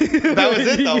just... That was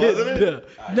it though, wasn't it?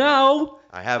 No.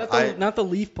 I have... Not the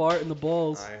leaf part and the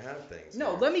balls. I have things.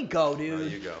 No, here. let me go, No,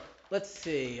 dude. you go. Let's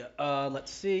see.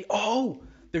 Oh,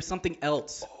 there's something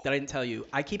else that I didn't tell you.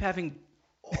 I keep having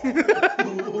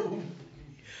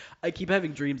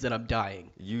dreams that I'm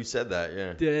dying. You said that,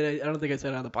 yeah. I don't think I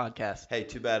said it on the podcast. Hey,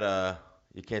 too bad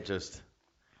you can't just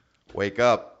wake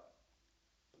up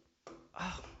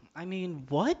I mean,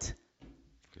 what?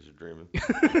 because you're dreaming.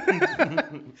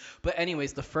 But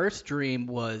anyways, the first dream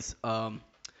was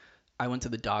I went to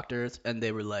the doctors and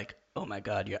they were like, "Oh my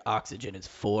God, your oxygen is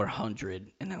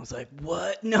 400," and I was like,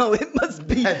 "What? No, it must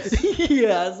be."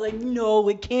 Yeah, I was like, "No,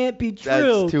 it can't be true."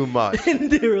 That's too much. And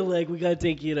they were like, "We gotta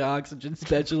take you to oxygen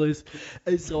specialist."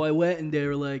 And so I went and they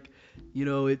were like,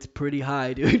 "It's pretty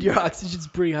high, dude. Your oxygen's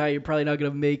pretty high. You're probably not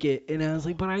gonna make it." And I was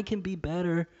like, "But I can be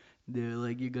better." They're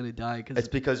like, "You're gonna die It's because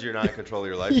because you're not in control of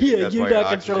your life. yeah, That's you're why your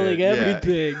not oxygen- controlling yeah.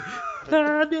 everything."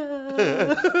 Ah, no.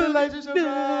 The lights are so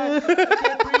bright. I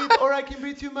can't breathe, or I can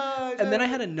breathe too much. And then I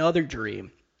had another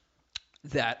dream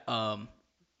that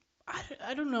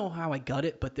I don't know how I got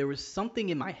it, but there was something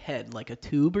in my head, like a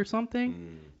tube or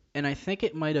something, and I think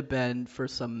it might have been for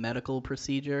some medical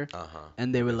procedure.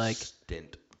 And they were like,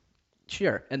 Stint.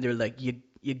 "Sure," and they're like,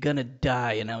 "You're gonna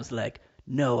die," and I was like,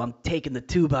 "No, I'm taking the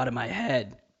tube out of my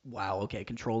head." Wow, okay,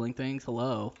 controlling things.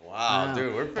 Hello. Wow,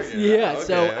 dude, we're figuring it Yeah, out.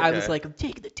 so Okay, I was okay. like, I'm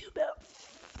taking the tube out.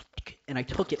 And I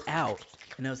took it out.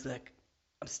 And I was like,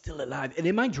 I'm still alive. And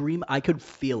in my dream, I could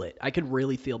feel it. I could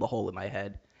really feel the hole in my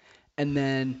head. And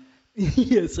then,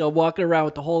 yeah, so I'm walking around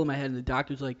with the hole in my head, and the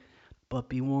doctor's like, but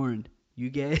be warned. You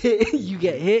get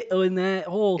hit in that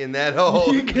hole. In that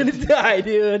hole. You're gonna die,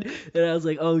 dude. And I was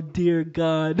like, oh dear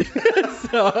God.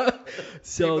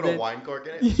 so you put then, a wine cork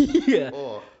in it? yeah.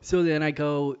 Oh. So then I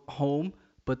go home,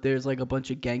 but there's like a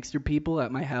bunch of gangster people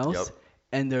at my house. Yep.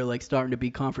 And they're like starting to be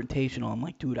confrontational. I'm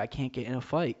like, dude, I can't get in a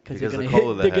fight because they're Because gonna the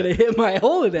hole in the they're head. gonna hit my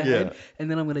hole in the head, Yeah.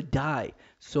 and then I'm gonna die.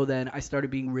 So then I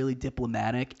started being really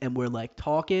diplomatic, and we're like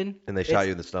talking. And they shot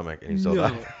you in the stomach, and you still No,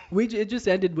 died. it just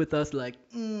ended with us like,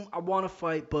 I want to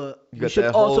fight, but You we got should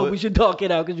that hole also in- we should talk it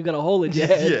out because you got a hole in your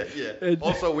head. Yeah. And-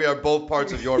 Also, we are both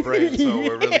parts of your brain, so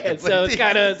we're really Yeah, so it's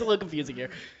conflicted. a little confusing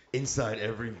here. Inside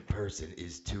every person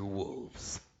is two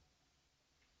wolves.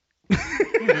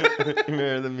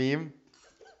 Remember the meme?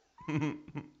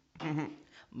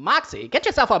 Moxie, get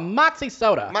yourself a Moxie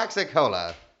soda.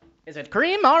 Moxie-Cola. Is it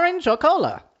cream, orange, or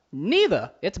cola?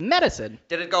 Neither. It's medicine.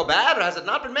 Did it go bad, or has it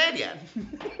not been made yet?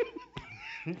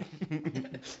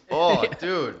 Oh,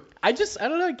 dude. I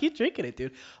don't know. I keep drinking it,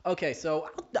 dude. Okay, so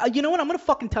you know what? I'm gonna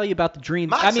fucking tell you about the dream.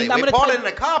 Moxie, I'm we gonna poured tell it in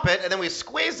a carpet, and then we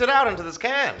squeezed it out into this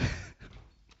can.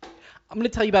 I'm gonna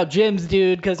tell you about gyms,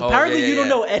 dude, because Oh, apparently yeah, you don't yeah.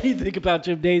 know anything about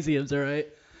gymnasiums, all right?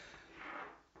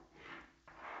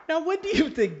 Now, when do you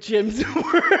think gyms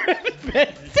were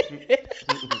invented?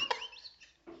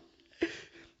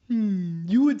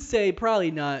 You would say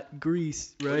probably not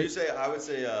Greece, What do you right? say? I would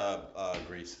say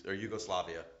Greece or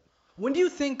Yugoslavia. When do you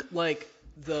think like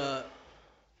the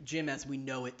gym as we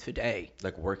know it today?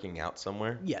 Like working out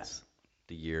somewhere? Yes.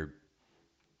 The year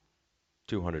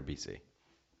 200 BC.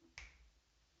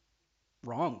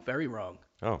 Wrong. Very wrong.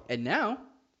 Oh. And now,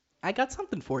 I got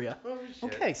something for you. Oh, shit.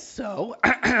 Okay, so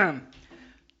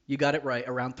you got it right.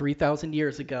 Around 3,000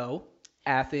 years ago,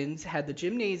 Athens had the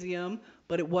gymnasium,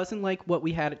 but it wasn't like what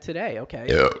we had it today. Okay.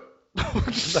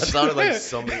 That sounded like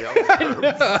somebody else. I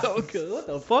know. Okay, what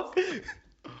the fuck?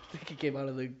 It came out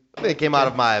of the. It came out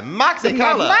of my Maxi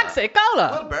Cola. Maxi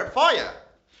Cola. Wilbur, for you.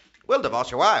 We'll divorce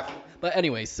your wife. But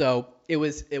anyway, so it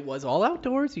was all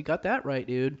outdoors. You got that right,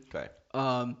 dude. Okay.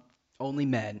 Only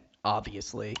men,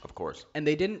 obviously. Of course. And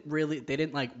they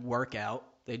didn't like work out.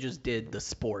 They just did the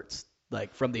sports,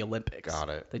 like from the Olympics. Got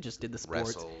it. They just did the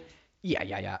sports. Wrestled.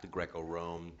 Yeah. The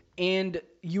Greco-Rome. And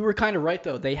you were kind of right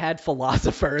though. They had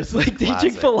philosophers like teaching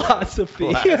Classic, philosophy.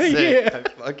 Classic. Yeah. I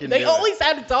fucking They knew always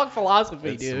had to talk philosophy,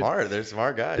 It's dude. smart. They're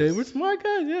smart guys. They were smart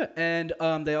guys, yeah. And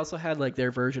they also had like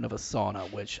their version of a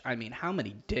sauna, which I mean, how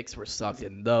many dicks were sucked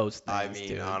in those things, I mean,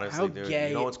 dude? honestly, how dude, gay?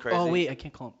 you know what's crazy? Oh wait, I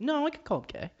can't call him. No, I can call him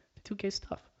gay. They're too gay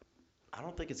stuff. I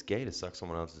don't think it's gay to suck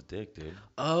someone else's dick, dude.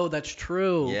 Oh, that's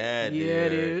true. Yeah,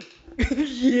 dude.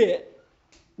 Yeah.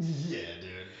 Yeah,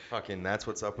 dude. Fucking, that's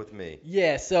what's up with me.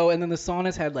 Yeah. So, and then the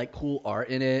saunas had like cool art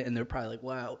in it, and they're probably like,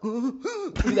 wow,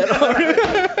 that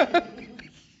art.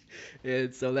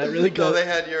 And so that really No, goes. they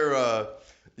had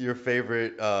your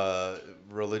favorite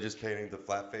religious painting, the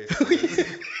flat face.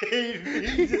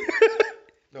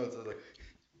 No, it's like.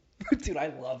 Dude, I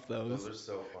love those. Those are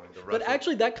so funny. The But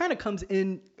actually, that kind of comes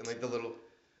in. and like the little.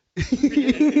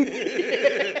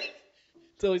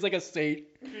 So he's like a saint.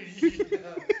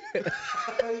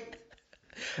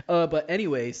 But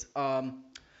anyways,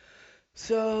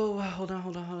 so hold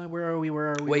on. Where are we?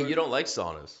 Wait, you don't like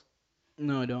saunas?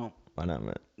 No, I don't. Why not,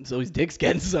 man? So his dick's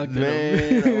getting sucked in Man,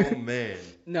 him. oh man.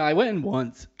 No, I went in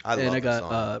once, I and love I the sauna.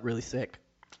 got really sick.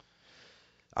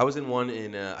 I was in one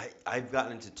in. I've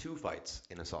gotten into 2 fights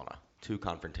in a sauna, 2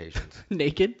 confrontations.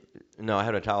 Naked? No, I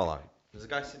had a towel on. There's a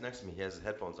guy sitting next to me. He has his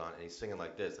headphones on, and he's singing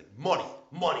like this, like money,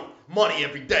 money, money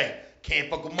every day. Can't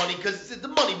fuck with money 'cause it's the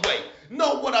money way.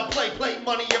 Know what I play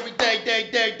money every day,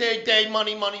 day,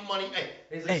 money, money, money. Hey,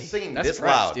 and he's like Hey, singing that's this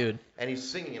fresh, loud, dude. And he's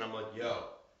singing, and I'm like, yo,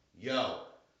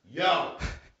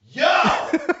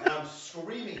 and I'm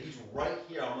screaming. He's right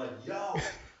here. I'm like, yo.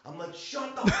 I'm like,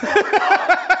 shut the fuck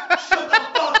up! Shut the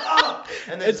fuck up!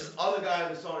 And then this other guy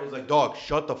in the sauna, he's like, dog,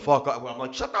 shut the fuck up. I'm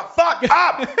like, shut the fuck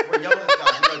up! We're yelling at this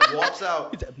guy. He like walks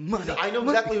out. He's like, money, I know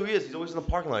money. exactly who he is. He's always in the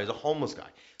parking lot. He's a homeless guy.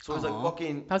 So he's like Aw.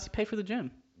 fucking. How's he pay for the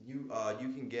gym? You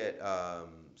can get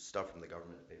stuff from the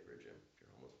government to pay for a gym if you're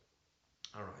homeless.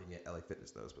 I don't know how you can get LA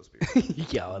Fitness though. It's supposed to be.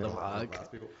 Yeah, the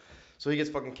rock. People. So he gets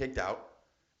fucking kicked out.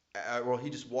 Well, he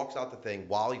just walks out the thing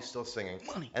while he's still singing.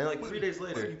 Money, and like money, 3 days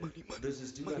later, money, there's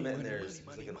this dude I money, met in money, there. money, He's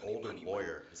money, like an money, older money,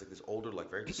 lawyer. He's like this older, like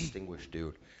very distinguished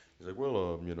dude. He's like,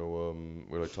 well,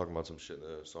 we're like talking about some shit in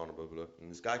the sauna, blah, blah, blah. And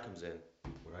this guy comes in,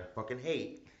 what I fucking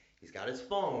hate. He's got his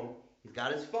phone,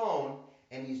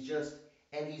 and he's just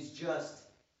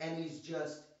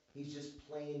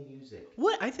playing music.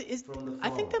 What I think From the I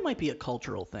think phone. that might be a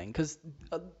cultural thing, because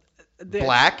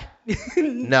Black?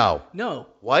 No. No.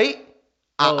 White?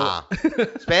 Oh.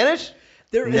 Spanish?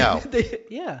 No.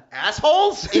 Yeah.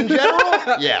 Assholes in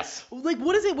general? Yes. Like,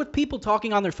 what is it with people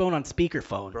talking on their phone on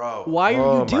speakerphone? Bro. Why are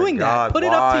oh you my doing God, that? Put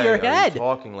it up to why your are you head.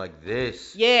 talking like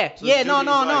this. Yeah. So Yeah. this No. dude,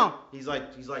 No. he's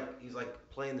No. He's like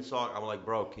playing the song. I'm like,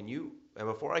 bro, can you? And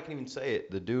before I can even say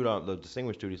it, the dude, the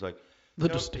distinguished dude, he's like,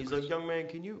 he's like, young man,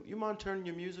 can you mind turning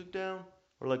your music down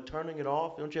or like turning it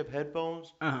off? Don't you have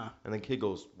headphones? Uh-huh. And then kid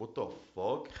goes, what the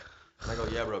fuck? And I go,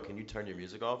 yeah, bro, can you turn your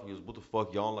music off? He goes, what the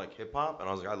fuck, y'all like hip hop? And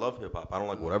I was like, I love hip hop. I don't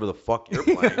like whatever the fuck you're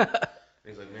playing. And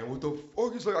he's like, man, what the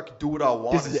fuck? He's like, I can do what I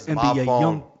want. This is my NBA phone.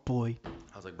 young boy.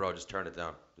 I was like, bro, just turn it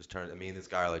down. Just turn it. Me and this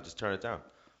guy are like, just turn it down.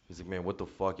 He's like, man, what the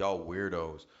fuck? Y'all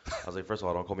weirdos. I was like, first of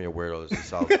all, don't call me a weirdo. This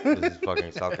is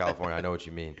fucking South California. I know what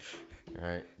you mean. All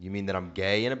right? You mean that I'm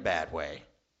gay in a bad way.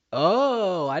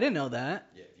 Oh, I didn't know that.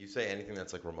 Yeah, if you say anything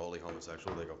that's like remotely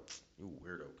homosexual, they go, you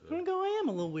weirdo, I'm kid. gonna go. I am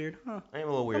a little weird, huh? I am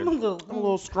a little weird. I'm a little I'm a I'm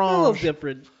little a strong. little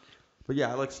different. But yeah,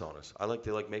 I like saunas. I like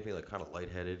they like make me like kind of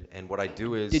lightheaded. And what I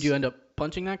do is, Did you end up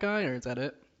punching that guy, or is that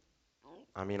it?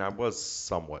 I mean, I was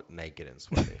somewhat naked and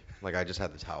sweaty. Like I just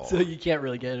had the towel. So on. you can't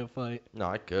really get in a fight. No,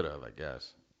 I could have, I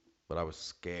guess, but I was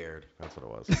scared. That's what it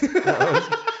was.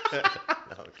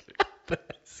 No, I'm kidding.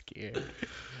 Scared.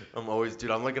 I'm always,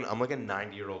 dude. I'm like a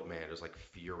 90-year-old man, just like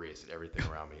furious at everything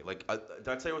around me. Like, did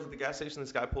I say I was at the gas station?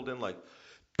 This guy pulled in like.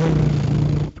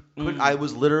 I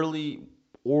was literally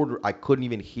I couldn't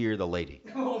even hear the lady.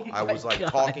 Oh I was like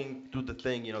God. talking through the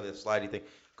thing, the slidey thing.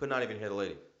 Could not even hear the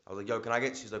lady. I was like, yo, can I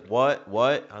get? She's like, what?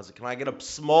 I was like, can I get a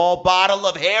small bottle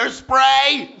of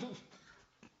hairspray?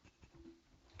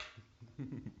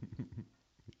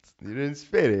 You didn't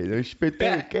spit it. You spit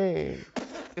that can.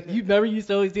 You remember you used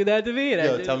to always do that to me? And I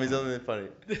Yo, did. tell me something funny.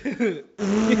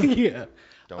 Yeah.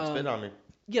 Don't spit on me.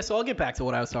 Yeah, so I'll get back to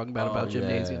what I was talking about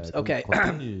gymnasiums. Okay.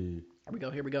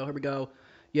 Here we go.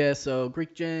 Yeah, so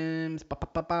Greek gyms.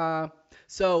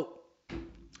 So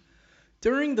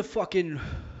during the fucking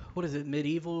what is it,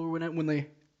 medieval or when they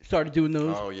started doing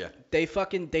those. Oh yeah.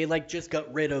 They like just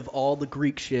got rid of all the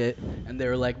Greek shit, and they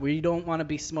were like, we don't want to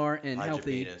be smart and Hide your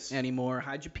healthy penis. anymore.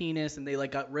 Hide your penis, and they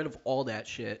like got rid of all that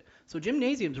shit. So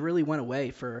gymnasiums really went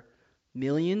away for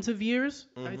millions of years.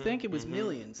 I think it was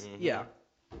millions. Yeah.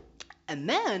 And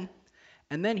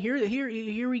then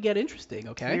here we get interesting.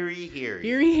 Okay.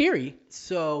 Heary.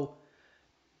 So,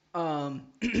 in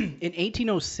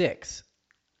 1806,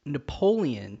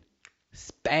 Napoleon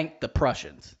spanked the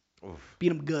Prussians. Oof. Beat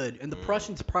them good. And the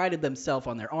Prussians prided themselves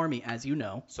on their army, as you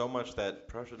know. So much that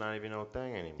Prussia not even know a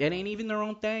thing anymore. It ain't even their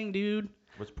own thing, dude.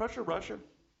 Was Prussia Russia?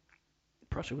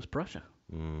 Prussia was Prussia.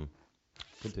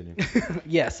 Continue.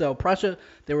 Yeah, so Prussia,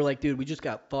 they were like, dude, we just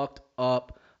got fucked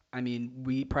up. I mean,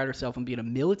 we pride ourselves on being a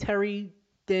military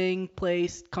thing,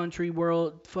 place, country,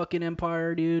 world, fucking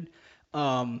empire, dude.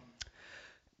 Yeah,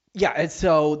 and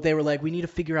so they were like, we need to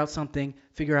figure out how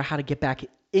to get back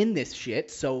in this shit.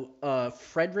 So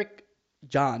Frederick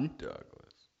Douglass,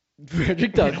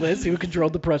 who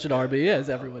controlled the Prussian army, as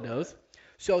everyone knows.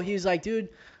 So he's like, dude,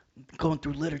 going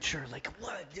through literature, like,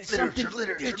 what? There's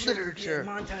literature. Yeah,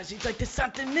 montage. He's like, there's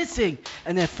something missing.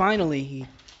 And then finally, he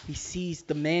sees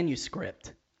the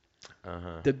manuscript,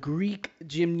 the Greek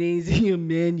gymnasium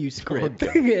manuscript,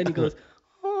 and he goes,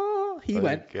 oh. He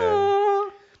went,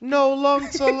 oh. No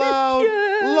lunks allowed.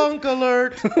 Yeah. Lunk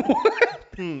alert.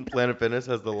 Planet Fitness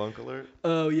has the lunk alert.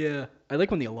 Oh yeah, I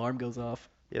like when the alarm goes off.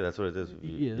 Yeah, that's what it is.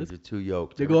 Yeah, You're too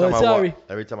yoked. They go, sorry.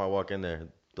 Every time I walk in there,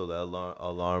 throw that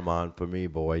alarm on for me,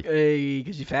 boy. Hey,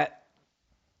 'cause you fat.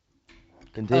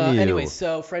 Continue. Anyway,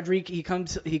 so Frederick, he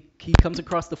comes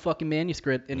across the fucking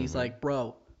manuscript, and he's like,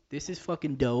 bro, this is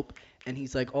fucking dope. And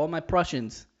he's like, all my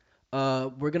Prussians,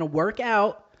 we're gonna work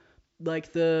out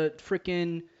like the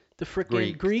frickin'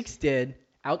 Greeks did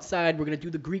outside. We're gonna do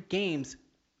the Greek games,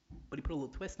 but he put a little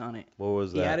twist on it. What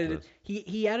was that?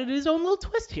 He added his own little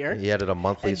twist here. He added a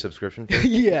monthly subscription fee?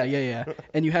 yeah.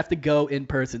 And you have to go in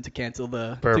person to cancel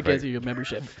your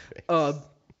membership.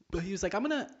 But he was like, I'm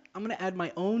gonna add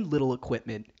my own little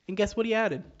equipment. And guess what he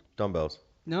added? Dumbbells.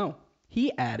 No,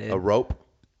 he added A rope?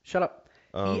 Shut up.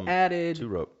 He added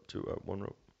one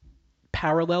rope.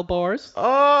 parallel bars.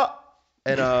 And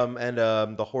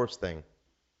the horse thing.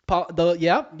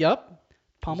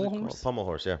 Pommel horse. Pommel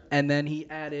horse, yeah. And then he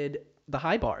added the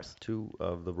high bars. 2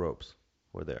 of the ropes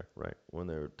were there, right, when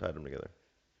they tied them together.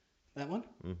 That one?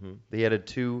 Mm-hmm. They added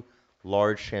 2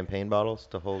 large champagne bottles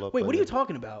to hold up. Wait, what are you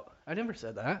talking about? I never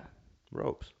said that.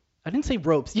 Ropes. I didn't say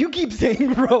ropes. You keep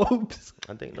saying ropes.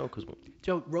 I think no, because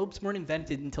Joe, ropes weren't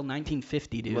invented until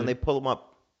 1950, dude. when they pull them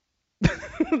up,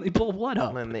 They pull what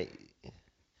up?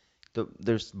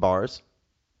 there's bars.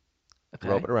 Okay.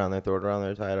 Rope it around there, throw it around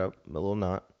there, tie it up, a little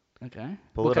knot. Okay.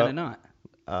 Pull what it kind up.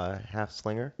 of knot? Half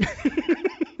slinger.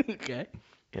 Okay.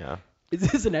 Yeah. Is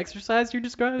this an exercise you're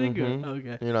describing? Mhm. Or?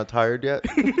 Okay. You're not tired yet?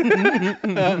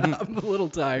 I'm a little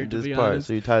tired, to This be part. honest.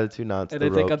 So you tie the 2 knots And to I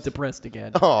the think I'm ropes. depressed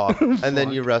again. Aw, and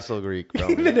then you wrestle Greek.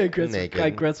 And then I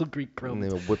naked. wrestle Greek And chrome. they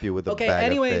will whip you with a Okay, bag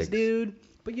anyways, of figs. dude.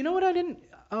 But you know what? I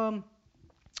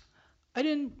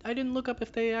didn't look up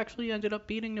if they actually ended up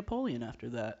beating Napoleon after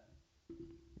that.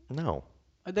 No.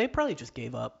 They probably just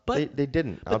gave up. But They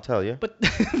didn't, I'll tell you. But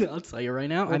I'll tell you right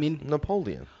now. I mean,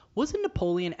 Napoleon. wasn't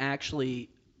Napoleon actually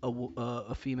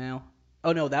a female?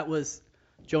 Oh no, that was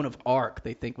Joan of Arc.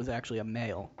 They think was actually a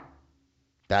male.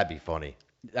 That'd be funny.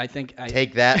 I think.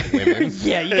 Take that, women.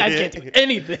 Yeah, you guys can't do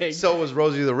anything. So was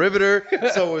Rosie the Riveter.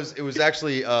 So it was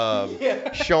actually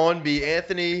Sean B.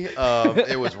 Anthony.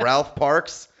 It was Ralph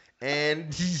Parks.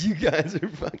 And you guys are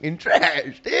fucking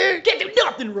trash, dude. Can't do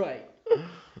nothing right.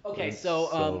 Okay, so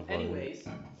so funny. anyways.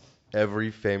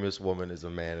 Every famous woman is a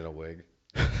man in a wig.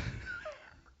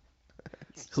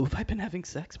 Who have I been having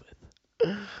sex with?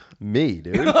 Me,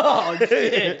 dude. Oh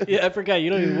shit! Yeah, I forgot you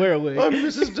don't even wear a wig. I'm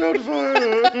Mrs.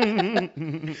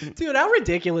 Doubtfire. Dude, how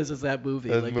ridiculous is that movie?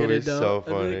 That like, movie's did it, so I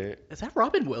mean, funny. is that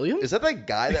Robin Williams? Is that that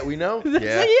guy that we know?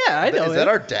 Yeah, I know Is him. that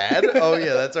our dad? Oh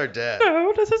yeah, that's our dad.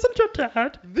 No, this isn't your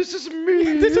dad. This is me.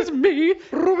 This is me.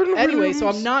 Robin Anyway, so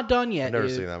Williams. I'm not done yet, I've never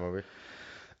dude. seen that movie.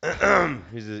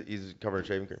 He's covered in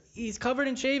shaving cream. He's covered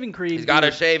in shaving cream. He's got to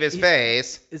dude. shave his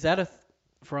face. Is that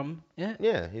from it?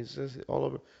 Yeah, he's all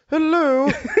over. Hello.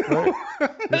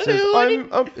 Right? He says,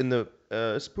 I'm up in the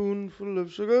spoonful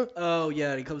of sugar. Oh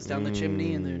yeah, he comes down the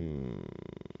chimney and then.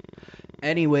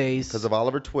 Anyways. Because of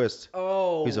Oliver Twist.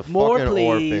 Oh, He's a more, fucking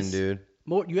please. orphan, dude.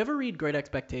 More. You ever read Great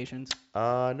Expectations?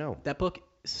 No. That book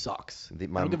sucks. I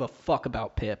My- don't give a fuck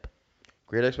about Pip.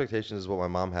 Great Expectations is what my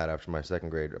mom had after my second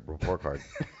grade report card.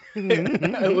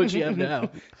 What'd you have now?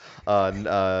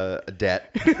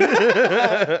 Debt.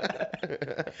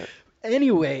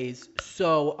 Anyways,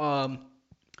 so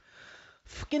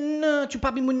Fucking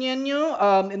Chupapi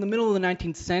Muñeño. In the middle of the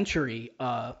 19th century,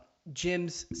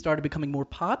 gyms started becoming more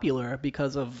popular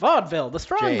because of vaudeville, the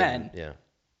strongmen. Yeah.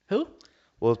 Who?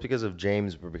 Well, it's because of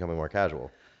James becoming more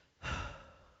casual.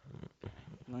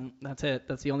 Well, that's it.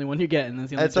 That's the only one you're getting.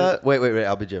 That's the only joke. Wait.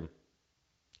 I'll be Jim.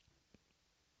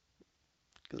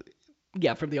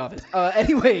 Yeah, from The Office.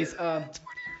 Anyways,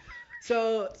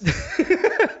 so.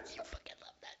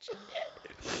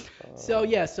 So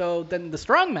yeah, so then the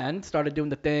strongmen started doing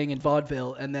the thing in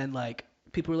vaudeville, and then like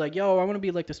people were like, "Yo, I want to be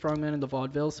like the strongman in the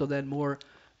vaudeville." So then more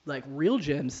like real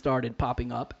gyms started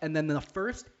popping up, and then the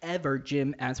first ever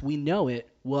gym as we know it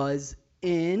was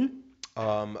in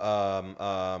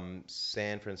San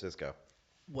Francisco,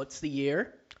 what's the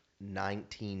year?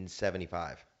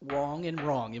 1975. Wrong and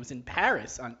wrong. It was in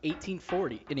Paris in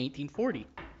 1840,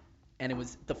 and it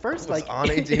was the first like on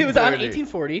it was on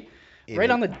 1840. 1840. Right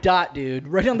on the dot, dude.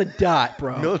 Right on the dot,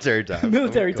 bro. Military time.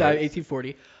 Military of time, course.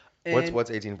 1840. And What's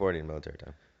 1840 in military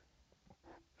time?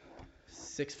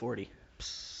 640.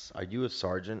 Are you a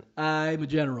sergeant? I'm a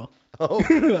general. Oh,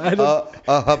 I don't.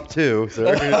 up two,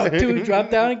 sir. Up to drop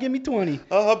down and give me 20.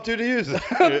 Up two to you, sir.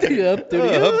 Up to you. Up to you.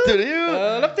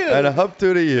 Up to you. And a up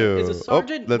two to you. Is a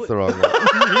sergeant- Oh, that's the wrong one.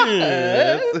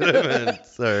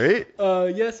 Yes. Sorry.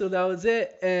 Yeah, so that was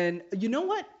it. And you know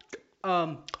what?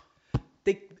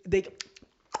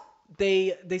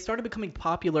 They started becoming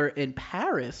popular in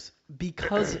Paris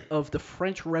because of the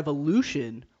French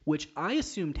Revolution, which I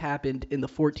assumed happened in the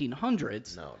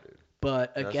 1400s, No, dude.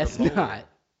 but I That's guess Napoleon. not.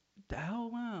 Oh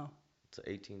wow. It's the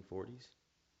 1840s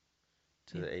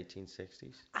to the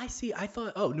 1860s. I see. I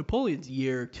thought, Napoleon's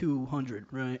year 200,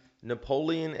 right?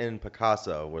 Napoleon and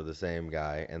Picasso were the same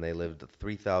guy, and they lived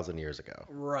 3,000 years ago.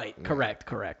 Right. Correct.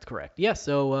 Yeah.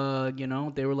 So,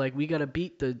 they were like, we gotta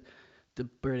beat the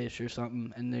British or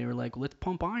something, and they were like, let's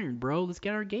pump iron, bro. Let's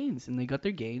get our gains, and they got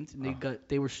their gains, and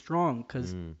they were strong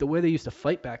because the way they used to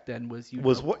fight back then was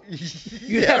What?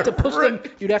 you'd have to push them.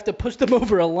 You'd have to push them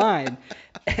over a line,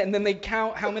 and then they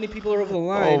count how many people are over the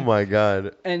line. Oh my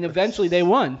God! And eventually they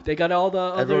won. They got all the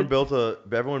other. Everyone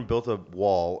built a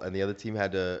wall, and the other team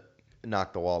had to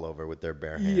knock the wall over with their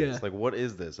bare hands. Yeah. Like, what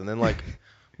is this? And then like,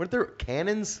 weren't there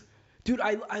cannons? Dude,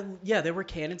 yeah, there were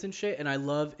cannons and shit, and I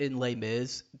love in Les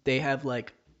Mis, they have,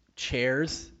 like,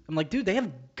 chairs. I'm like, dude, they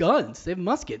have guns. They have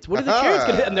muskets. What are the chairs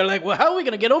going to... And they're like, well, how are we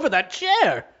going to get over that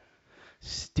chair?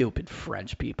 Stupid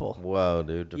French people. Whoa,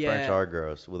 dude, the Yeah. French are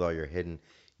gross with all your hidden...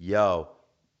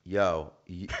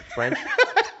 French...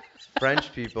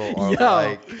 French people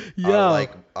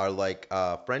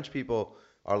French people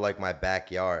are like my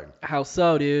backyard. How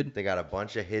so, dude? They got a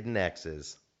bunch of hidden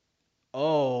X's.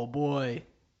 Oh, boy.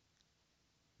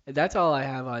 That's all I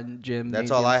have on Jim. That's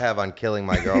all I have on killing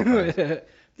my girlfriend.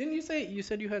 Didn't you say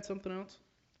you had something else?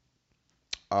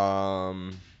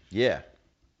 Yeah.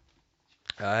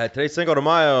 Today's Cinco de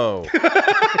Mayo.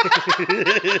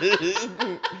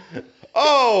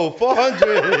 Oh,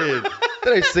 400.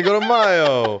 Today's Cinco de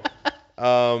Mayo.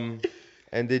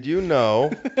 And did you know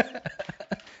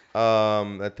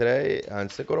that today on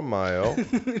Cinco de Mayo,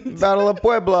 Battle of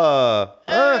Puebla.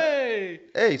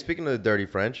 Hey, speaking of the dirty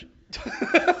French.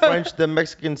 The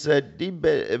Mexican said,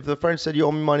 if the French said you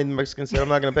owe me money, the Mexican said, I'm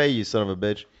not going to pay you, son of a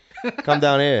bitch. Come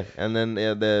down here. And then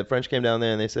the French came down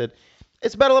there and they said,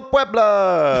 it's Battle of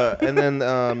Puebla. And then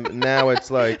now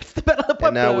it's like, It's the Battle of Puebla.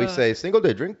 and now we say Cinco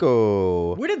de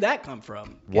Drinko. Where did that come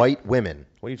from? White women.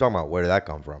 What are you talking about? Where did that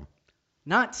come from?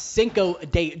 Not Cinco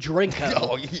de Drinko.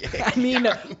 Oh, yeah. I mean,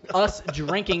 us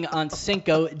drinking on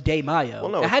Cinco de Mayo. Well,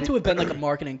 no, it had to have been like a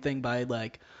marketing thing by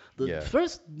like the Yeah.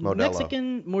 first Modelo.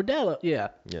 Mexican Modelo. Yeah.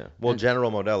 Yeah. Well,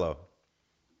 General Modelo.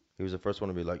 He was the first one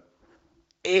to be like,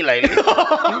 hey, lady. No,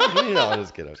 I'm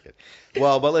just kidding.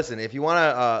 Well, but listen, if you want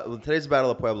to, today's the Battle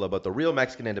of Puebla, but the real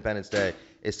Mexican Independence Day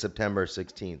is September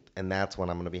 16th, and that's when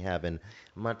I'm going to be having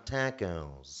my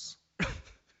tacos.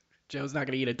 Joe's not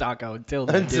gonna eat a taco until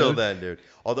then. Until dude. then, dude.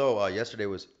 Although yesterday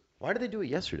was, why did they do it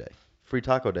yesterday? Free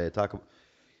Taco Day.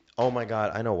 Oh my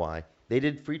God, I know why. They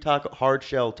did free hard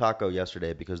shell taco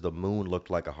yesterday because the moon looked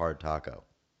like a hard taco.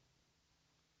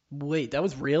 Wait, that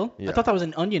was real? Yeah. I thought that was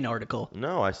an Onion article.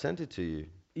 No, I sent it to you.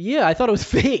 Yeah, I thought it was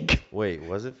fake. Wait,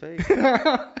 was it fake?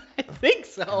 I think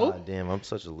so. God damn, I'm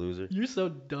such a loser. You're so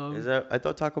dumb. Is that? I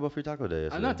thought Taco Bell free taco day.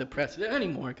 I'm not depressed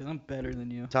anymore because I'm better than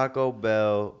you. Taco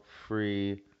Bell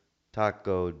free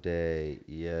taco day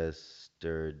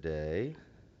yesterday.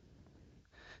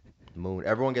 Moon.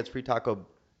 Everyone gets free Taco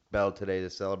Bell today to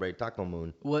celebrate Taco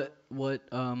Moon. What's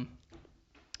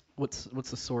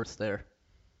the source there?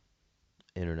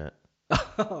 Internet.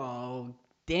 Oh,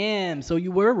 damn. So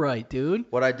you were right, dude.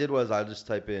 What I did was I just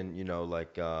type in,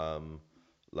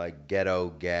 like ghetto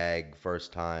gag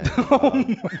first time. Oh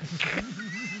my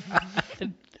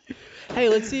god. Hey,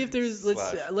 let's see if there's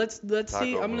let's see. Taco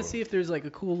I'm gonna move. see if there's like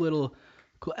a cool little.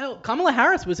 Oh, Kamala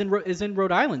Harris is in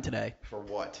Rhode Island today. For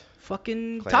what?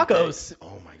 Fucking Clam tacos. cake?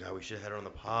 Oh my god, we should have had her on the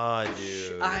pod,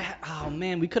 dude. Oh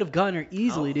man, we could have gotten her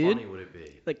easily, How dude. funny would it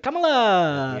be? Like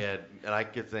Kamala. Yeah, and I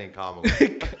keep saying Kamala.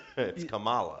 It's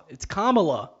Kamala. It's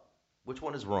Kamala. Which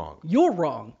one is wrong? You're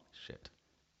wrong. Shit.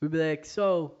 We'd be like,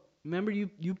 so remember you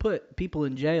put people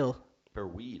in jail For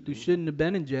weed. who shouldn't have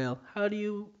been in jail.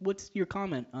 What's your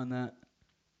comment on that?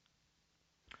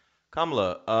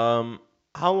 Kamala,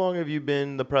 how long have you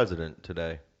been the president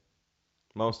today?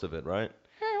 Most of it, right?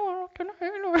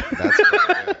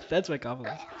 That's That's my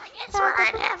Kamala. That's what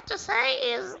I'd have to say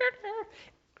is.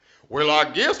 Well, I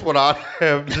guess what I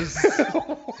have to say.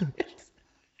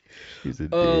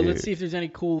 Let's see if there's any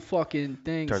cool fucking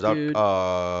things, Turns dude.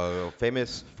 out,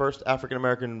 famous first African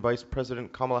American Vice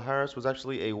President Kamala Harris was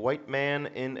actually a white man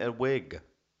in a wig.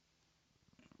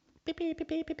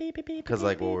 Because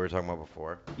like what we were talking about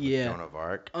before. Yeah. Joan of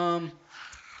Arc.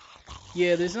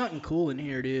 Yeah, there's nothing cool in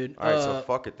here, dude. All right, so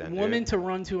fuck it then, Woman dude. to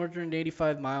run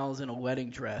 285 miles in a wedding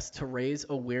dress to raise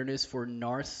awareness for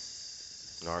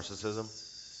Narcissism?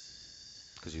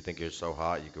 Because you think you're so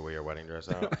hot, you could wear your wedding dress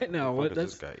out? I know, What what- is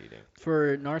that's- this guy eating?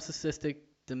 For narcissistic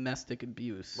domestic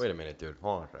abuse. Wait a minute, dude.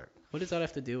 Hold on a sec. What does that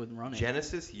have to do with running?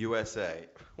 Genesis USA.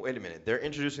 Wait a minute. They're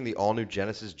introducing the all-new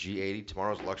Genesis G80,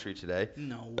 tomorrow's luxury today.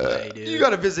 No way, dude. You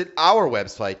got to visit our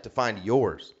website to find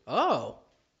yours. Oh.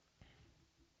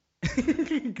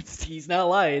 He's not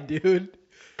lying, dude.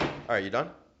 All right, you done?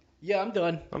 Yeah, I'm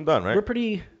done. I'm done, right?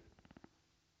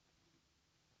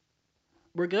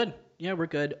 We're good. Yeah, we're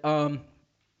good. That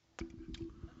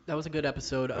was a good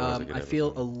episode. was a good I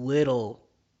feel a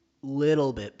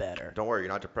little bit better. Don't worry,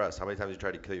 you're not depressed. How many times have you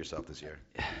tried to kill yourself this year?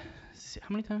 How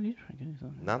many times did you try to get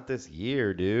yourself? Not this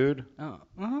year, dude. Oh.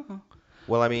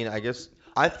 Well, I mean, I guess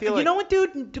I feel You like know what,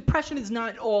 dude? Depression is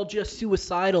not all just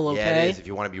suicidal, okay? yeah, it is if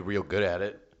you want to be real good at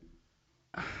it.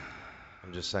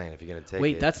 I'm just saying, if you're gonna take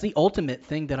Wait, it. that's the ultimate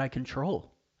thing that I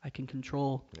control. I can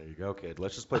control. There you go, kid.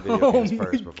 Let's just play video games my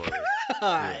first before we.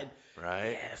 God.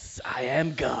 Right? Yes, I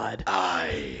am God.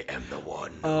 I am the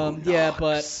one. Yeah,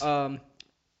 but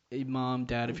hey, Mom,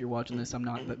 Dad, if you're watching this, I'm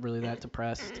not really that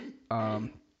depressed.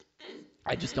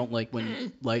 I just don't like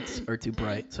when lights are too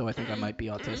bright, so I think I might be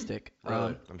autistic.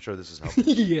 Really? I'm sure this is helpful.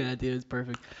 Yeah, dude, it's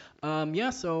perfect.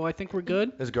 Yeah, so I think we're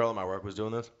good. This girl at my work was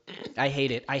doing this. I hate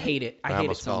it. I hate it I so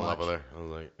almost fell in love much. with her. I was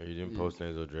like, "Are you doing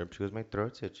post-nasal drip?" She goes, "My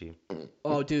throat's itchy."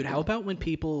 Oh, dude, how about when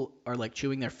people are like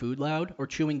chewing their food loud or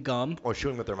chewing gum? Oh,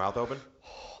 chewing with their mouth open?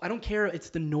 I don't care.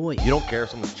 It's the noise. You don't care if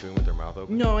someone's chewing with their mouth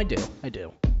open? No, I do.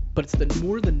 But it's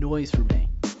more the noise for me.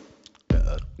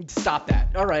 Stop that.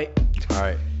 All right. All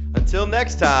right. Until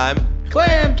next time.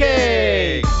 Clam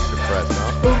cake. Depressed,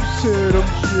 huh? I'm sad.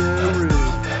 I'm Jerry.